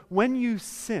 So when you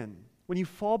sin, when you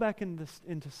fall back into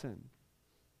sin,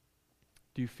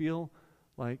 do you feel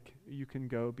like you can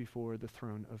go before the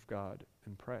throne of God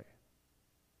and pray?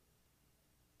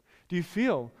 Do you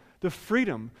feel the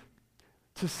freedom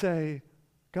to say,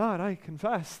 God, I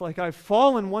confess, like I've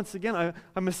fallen once again.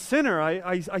 I'm a sinner.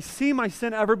 I see my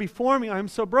sin ever before me. I am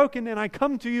so broken, and I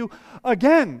come to you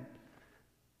again.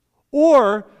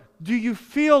 Or do you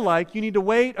feel like you need to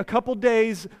wait a couple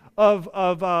days of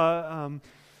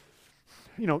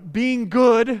being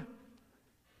good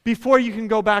before you can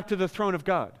go back to the throne of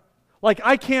God? Like,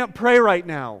 I can't pray right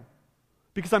now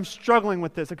because I'm struggling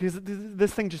with this, because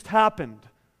this thing just happened.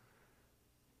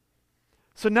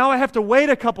 So now I have to wait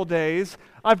a couple days.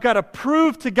 I've got to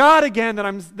prove to God again that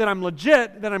I'm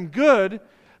legit, that I'm good.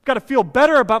 I've got to feel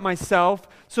better about myself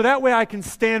so that way I can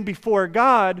stand before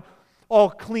God all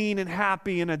clean and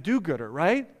happy and a do-gooder,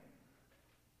 right?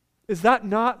 Is that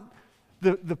not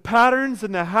the patterns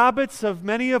and the habits of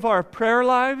many of our prayer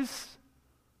lives?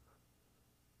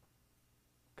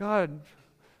 God,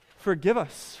 forgive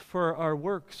us for our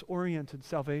works-oriented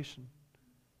salvation.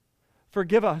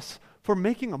 Forgive us for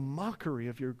making a mockery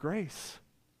of your grace.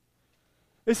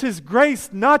 Is His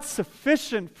grace not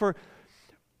sufficient for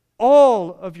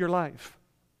all of your life?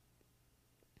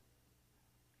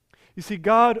 You see,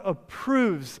 God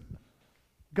approves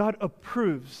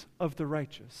of the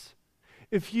righteous.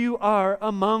 If you are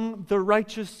among the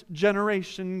righteous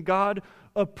generation, God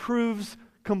approves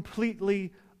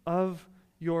completely of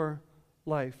your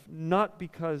life. Not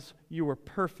because you were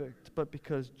perfect, but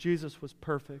because Jesus was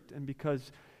perfect, and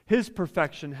because His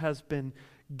perfection has been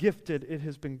gifted, it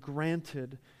has been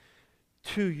granted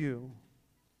to you.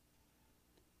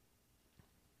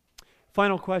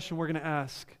 Final question we're going to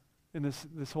ask in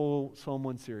this whole Psalm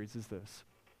 1 series is this.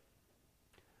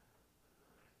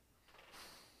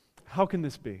 How can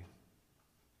this be?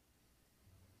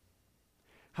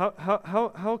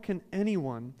 How can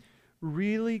anyone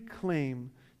really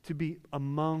claim to be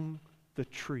among the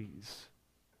trees?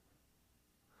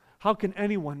 How can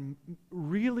anyone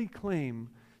really claim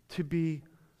to be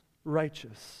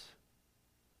righteous?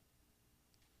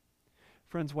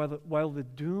 Friends, while the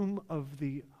doom of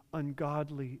the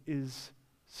ungodly is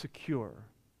secure,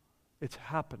 it's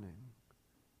happening.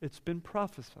 It's been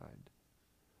prophesied.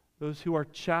 Those who are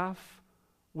chaff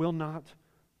will not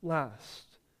last.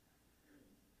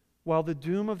 While the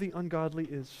doom of the ungodly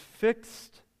is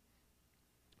fixed,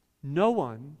 no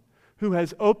one who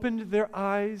has opened their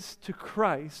eyes to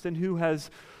Christ and who has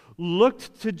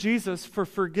looked to Jesus for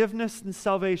forgiveness and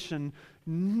salvation,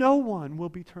 no one will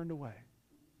be turned away.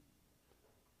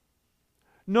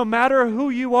 No matter who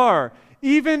you are,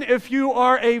 even if you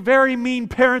are a very mean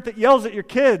parent that yells at your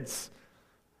kids,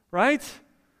 right?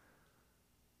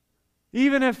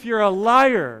 Even if you're a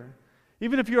liar,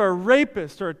 even if you're a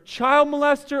rapist or a child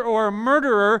molester or a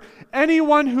murderer,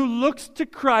 anyone who looks to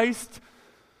Christ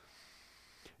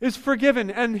is forgiven.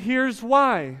 And here's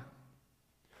why.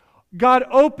 God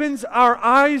opens our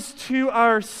eyes to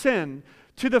our sin,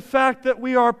 to the fact that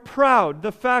we are proud,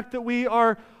 the fact that we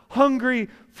are hungry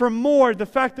for more, the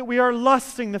fact that we are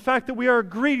lusting, the fact that we are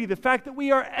greedy, the fact that we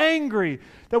are angry,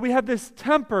 that we have this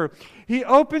temper. He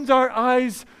opens our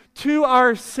eyes to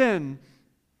our sin.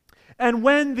 And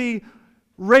when the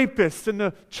rapist and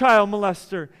the child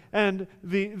molester and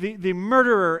the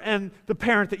murderer and the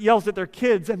parent that yells at their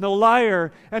kids and the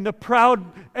liar and the proud,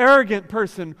 arrogant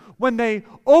person, when they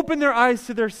open their eyes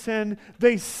to their sin,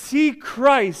 they see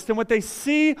Christ. And what they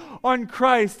see on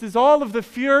Christ is all of the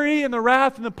fury and the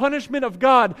wrath and the punishment of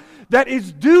God that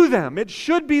is due them. It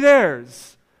should be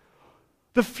theirs.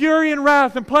 The fury and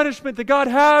wrath and punishment that God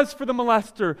has for the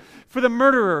molester, for the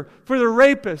murderer, for the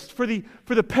rapist, for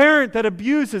the parent that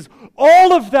abuses,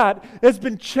 all of that has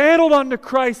been channeled onto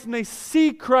Christ, and they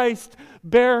see Christ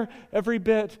bear every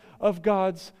bit of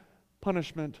God's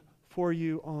punishment for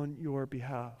you on your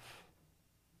behalf.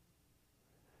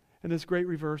 And this great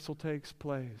reversal takes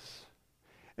place,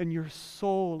 and your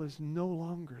soul is no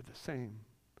longer the same.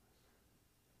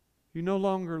 You no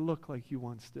longer look like you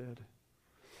once did.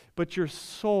 But your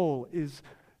soul is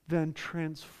then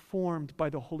transformed by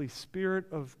the Holy Spirit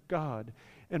of God,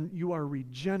 and you are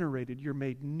regenerated, you're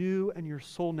made new, and your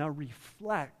soul now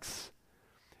reflects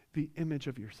the image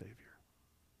of your Savior.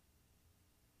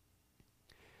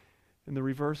 And the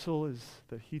reversal is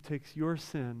that He takes your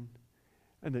sin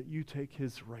and that you take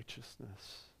His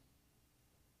righteousness.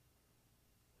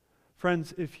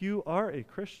 Friends, if you are a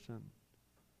Christian,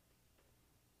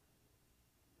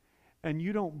 and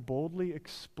you don't boldly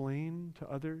explain to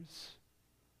others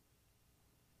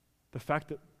the fact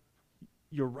that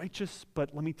you're righteous,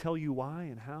 but let me tell you why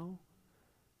and how,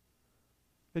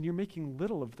 then you're making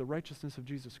little of the righteousness of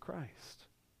Jesus Christ.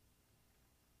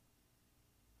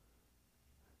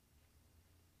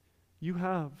 You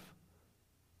have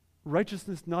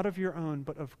righteousness not of your own,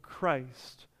 but of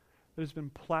Christ that has been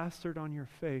plastered on your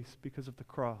face because of the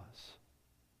cross.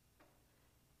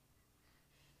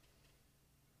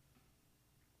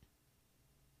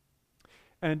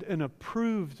 And an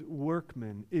approved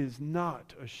workman is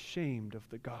not ashamed of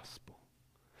the gospel,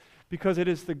 because it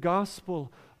is the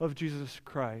gospel of Jesus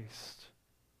Christ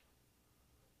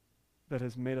that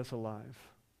has made us alive,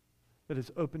 that has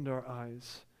opened our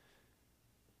eyes.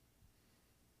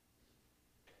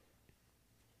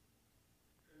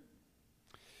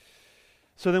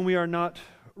 So then we are not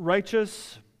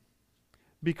righteous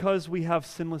because we have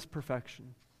sinless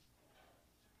perfection.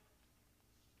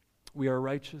 We are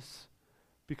righteous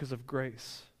because of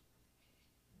grace.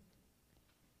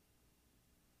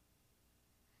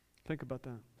 Think about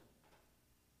that.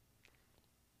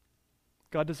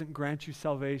 God doesn't grant you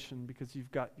salvation because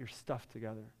you've got your stuff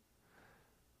together.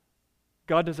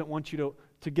 God doesn't want you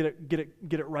to get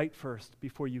it right first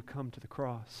before you come to the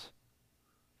cross.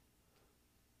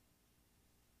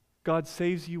 God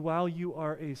saves you while you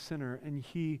are a sinner, and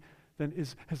He then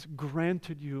has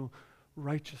granted you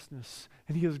righteousness,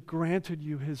 and He has granted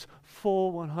you His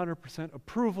full 100%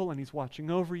 approval, and He's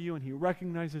watching over you, and He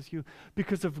recognizes you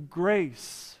because of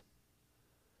grace.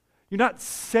 You're not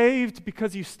saved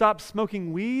because you stopped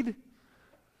smoking weed.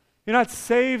 You're not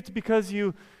saved because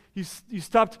you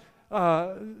stopped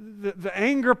the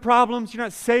anger problems. You're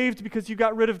not saved because you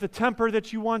got rid of the temper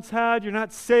that you once had. You're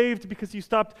not saved because you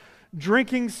stopped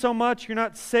drinking so much. You're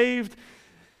not saved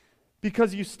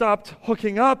because you stopped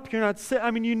hooking up. You're not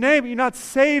you name it. You're not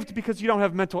saved because you don't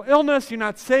have mental illness. You're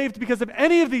not saved because of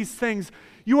any of these things.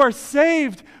 You are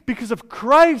saved because of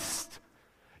Christ.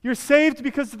 You're saved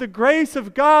because the grace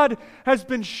of God has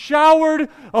been showered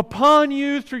upon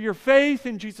you through your faith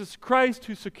in Jesus Christ,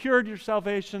 who secured your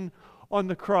salvation on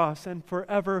the cross and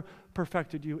forever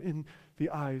perfected you in the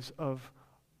eyes of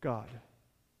God.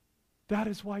 That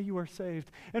is why you are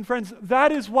saved. And friends,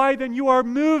 that is why then you are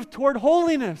moved toward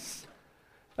holiness.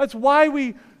 That's why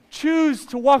we choose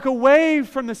to walk away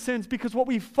from the sins, because what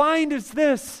we find is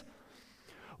this.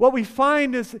 What we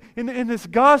find is in this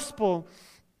gospel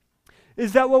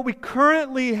is that what we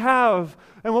currently have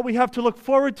and what we have to look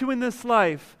forward to in this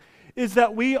life is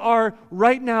that we are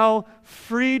right now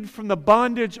freed from the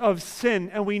bondage of sin,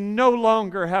 and we no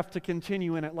longer have to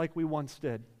continue in it like we once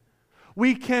did.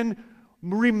 We can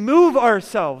remove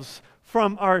ourselves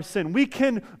from our sin. We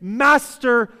can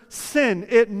master sin.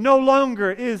 It no longer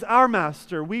is our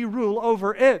master. We rule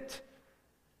over it.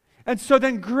 And so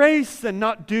then grace, then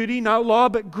not duty, not law,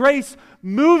 but grace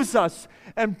moves us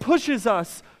and pushes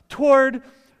us toward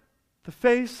the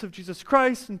face of Jesus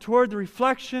Christ and toward the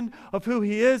reflection of who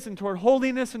He is and toward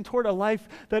holiness and toward a life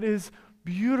that is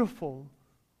beautiful.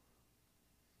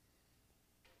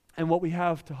 And what we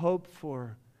have to hope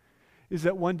for is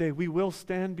that one day we will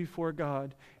stand before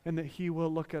God and that He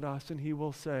will look at us and He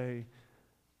will say,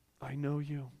 I know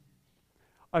you.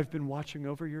 I've been watching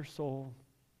over your soul.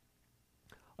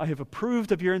 I have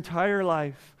approved of your entire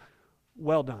life.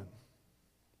 Well done.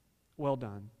 Well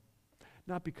done.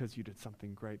 Not because you did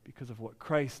something great, because of what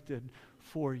Christ did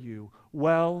for you.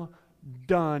 Well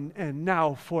done, and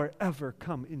now forever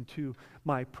come into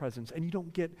my presence. And you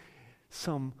don't get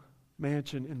some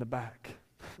mansion in the back.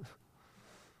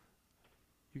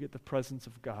 You get the presence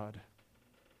of God.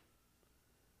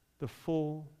 The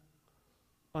full,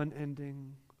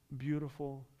 unending,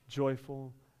 beautiful,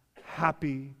 joyful,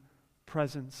 happy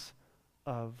presence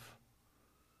of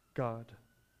God.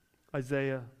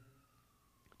 Isaiah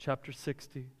chapter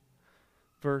 60,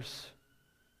 verse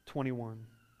 21.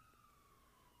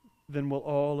 Then will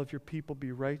all of your people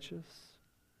be righteous,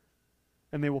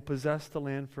 and they will possess the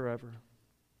land forever.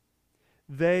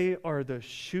 They are the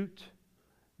shoot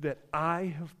that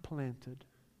I have planted,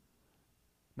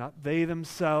 not they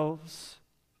themselves.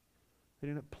 They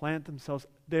didn't plant themselves.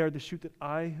 They are the shoot that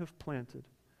I have planted.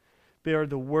 They are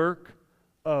the work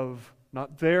of,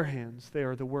 not their hands, they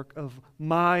are the work of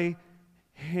my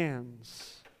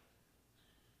hands.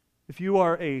 If you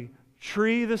are a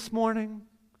tree this morning,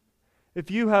 if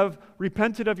you have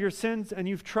repented of your sins and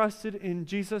you've trusted in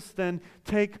Jesus, then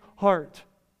take heart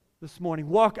this morning.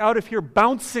 Walk out of here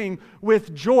bouncing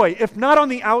with joy, if not on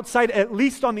the outside, at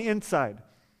least on the inside.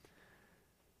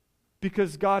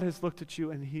 Because God has looked at you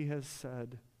and He has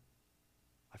said,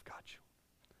 I've got you.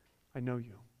 I know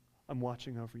you. I'm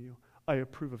watching over you. I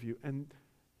approve of you. And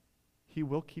He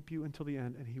will keep you until the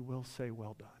end, and He will say,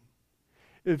 well done.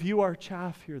 If you are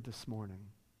chaff here this morning,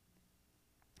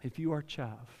 if you are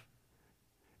chaff,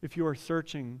 if you are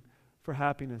searching for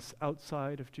happiness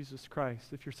outside of Jesus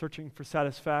Christ, if you're searching for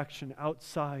satisfaction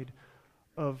outside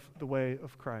of the way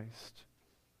of Christ,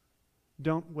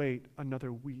 don't wait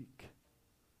another week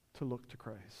to look to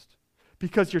Christ.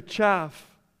 Because you're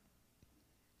chaff.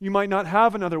 You might not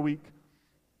have another week.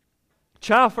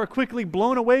 Chaff are quickly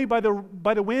blown away by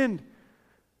the wind.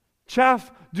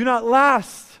 Chaff do not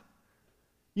last.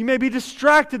 You may be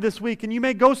distracted this week and you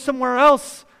may go somewhere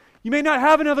else. You may not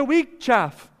have another week,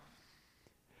 chaff.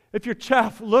 If you're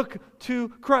chaff, look to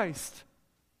Christ.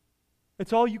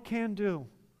 It's all you can do.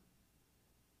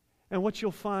 And what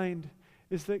you'll find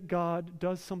is that God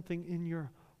does something in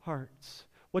your hearts.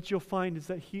 What you'll find is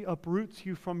that He uproots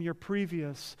you from your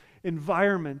previous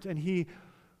environment and He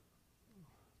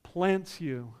plants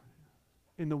you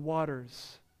in the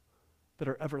waters that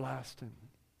are everlasting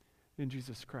in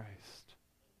Jesus Christ.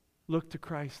 Look to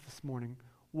Christ this morning.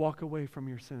 Walk away from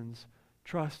your sins.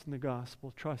 Trust in the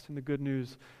gospel. Trust in the good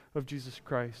news of Jesus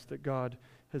Christ, that God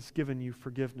has given you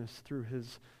forgiveness through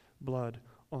His blood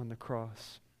on the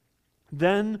cross.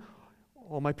 Then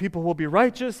all my people will be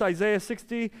righteous. Isaiah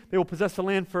 60, they will possess the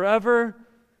land forever.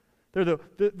 They're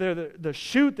the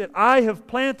shoot that I have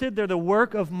planted. They're the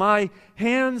work of my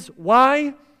hands.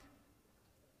 Why?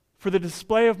 For the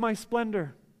display of my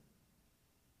splendor.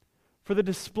 For the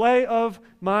display of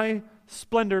my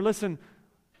splendor. Listen,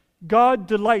 God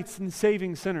delights in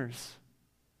saving sinners.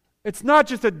 It's not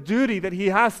just a duty that He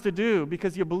has to do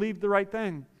because you believe the right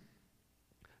thing.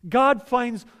 God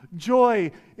finds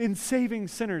joy in saving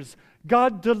sinners.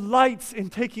 God delights in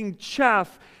taking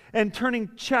chaff and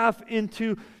turning chaff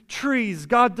into trees.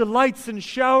 God delights in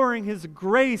showering His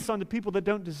grace onto people that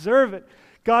don't deserve it.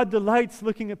 God delights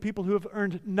looking at people who have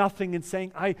earned nothing and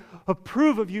saying, I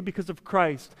approve of you because of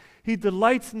Christ. He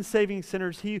delights in saving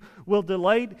sinners. He will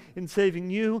delight in saving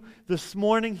you this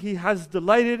morning. He has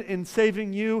delighted in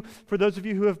saving you. For those of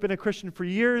you who have been a Christian for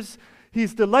years,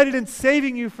 He's delighted in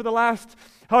saving you for the last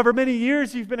however many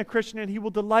years you've been a Christian, and He will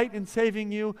delight in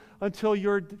saving you until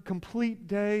your complete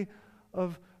day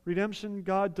of redemption.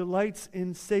 God delights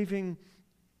in saving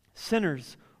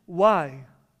sinners. Why?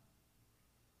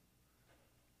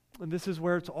 And this is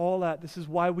where it's all at. This is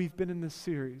why we've been in this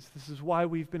series. This is why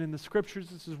we've been in the Scriptures.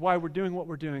 This is why we're doing what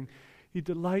we're doing. He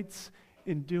delights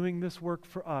in doing this work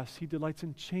for us. He delights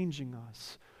in changing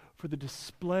us for the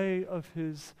display of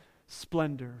His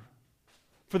splendor,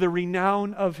 for the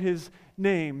renown of His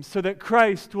name, so that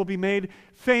Christ will be made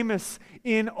famous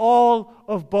in all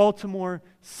of Baltimore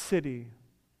City.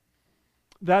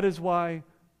 That is why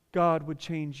God would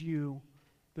change you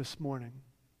this morning.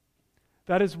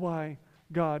 That is why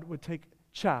God would take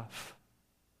chaff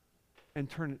and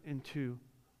turn it into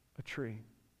a tree.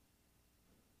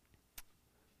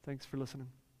 Thanks for listening.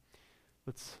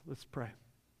 Let's pray.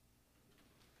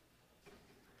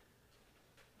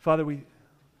 Father, we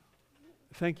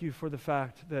thank you for the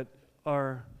fact that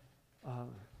our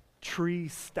tree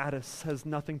status has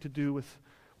nothing to do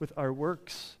with our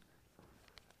works.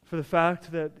 For the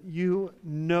fact that you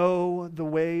know the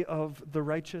way of the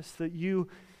righteous, that you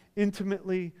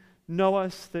intimately know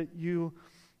us, that you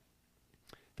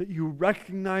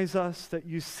recognize us, that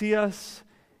you see us,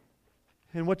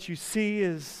 and what you see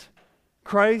is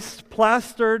Christ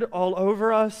plastered all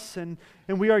over us, and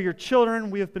we are your children.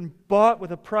 We have been bought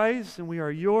with a price, and we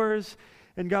are yours.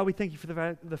 And God, we thank you for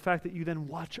the fact that you then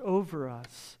watch over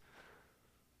us,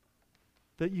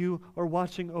 that you are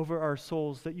watching over our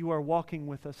souls, that you are walking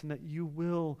with us, and that you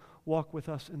will walk with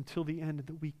us until the end,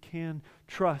 that we can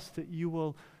trust that you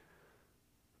will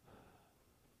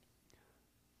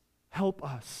help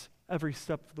us every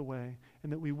step of the way,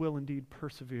 and that we will indeed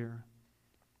persevere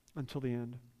until the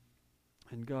end.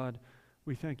 And God,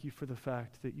 we thank you for the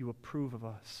fact that you approve of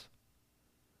us,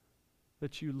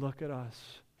 that you look at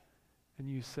us and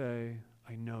you say,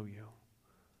 I know you.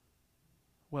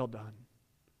 Well done.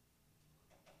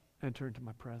 Enter into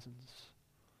my presence.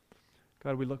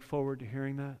 God, we look forward to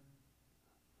hearing that.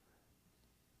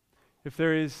 If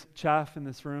there is chaff in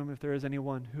this room, if there is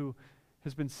anyone who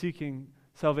has been seeking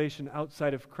salvation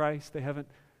outside of Christ, they haven't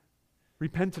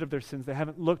repented of their sins, they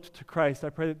haven't looked to Christ, I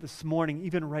pray that this morning,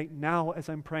 even right now as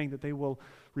I'm praying, that they will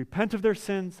repent of their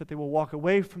sins, that they will walk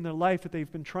away from their life that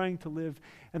they've been trying to live,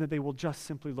 and that they will just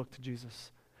simply look to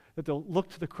Jesus. That they'll look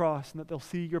to the cross, and that they'll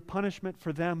see your punishment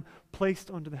for them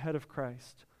placed onto the head of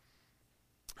Christ.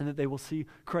 And that they will see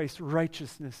Christ's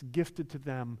righteousness gifted to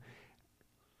them.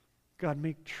 God,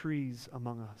 make trees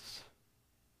among us.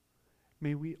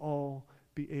 May we all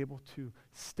be able to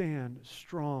stand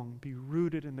strong, be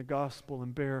rooted in the gospel,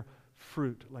 and bear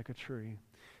fruit like a tree.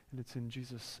 And it's in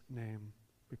Jesus' name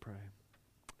we pray.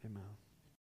 Amen.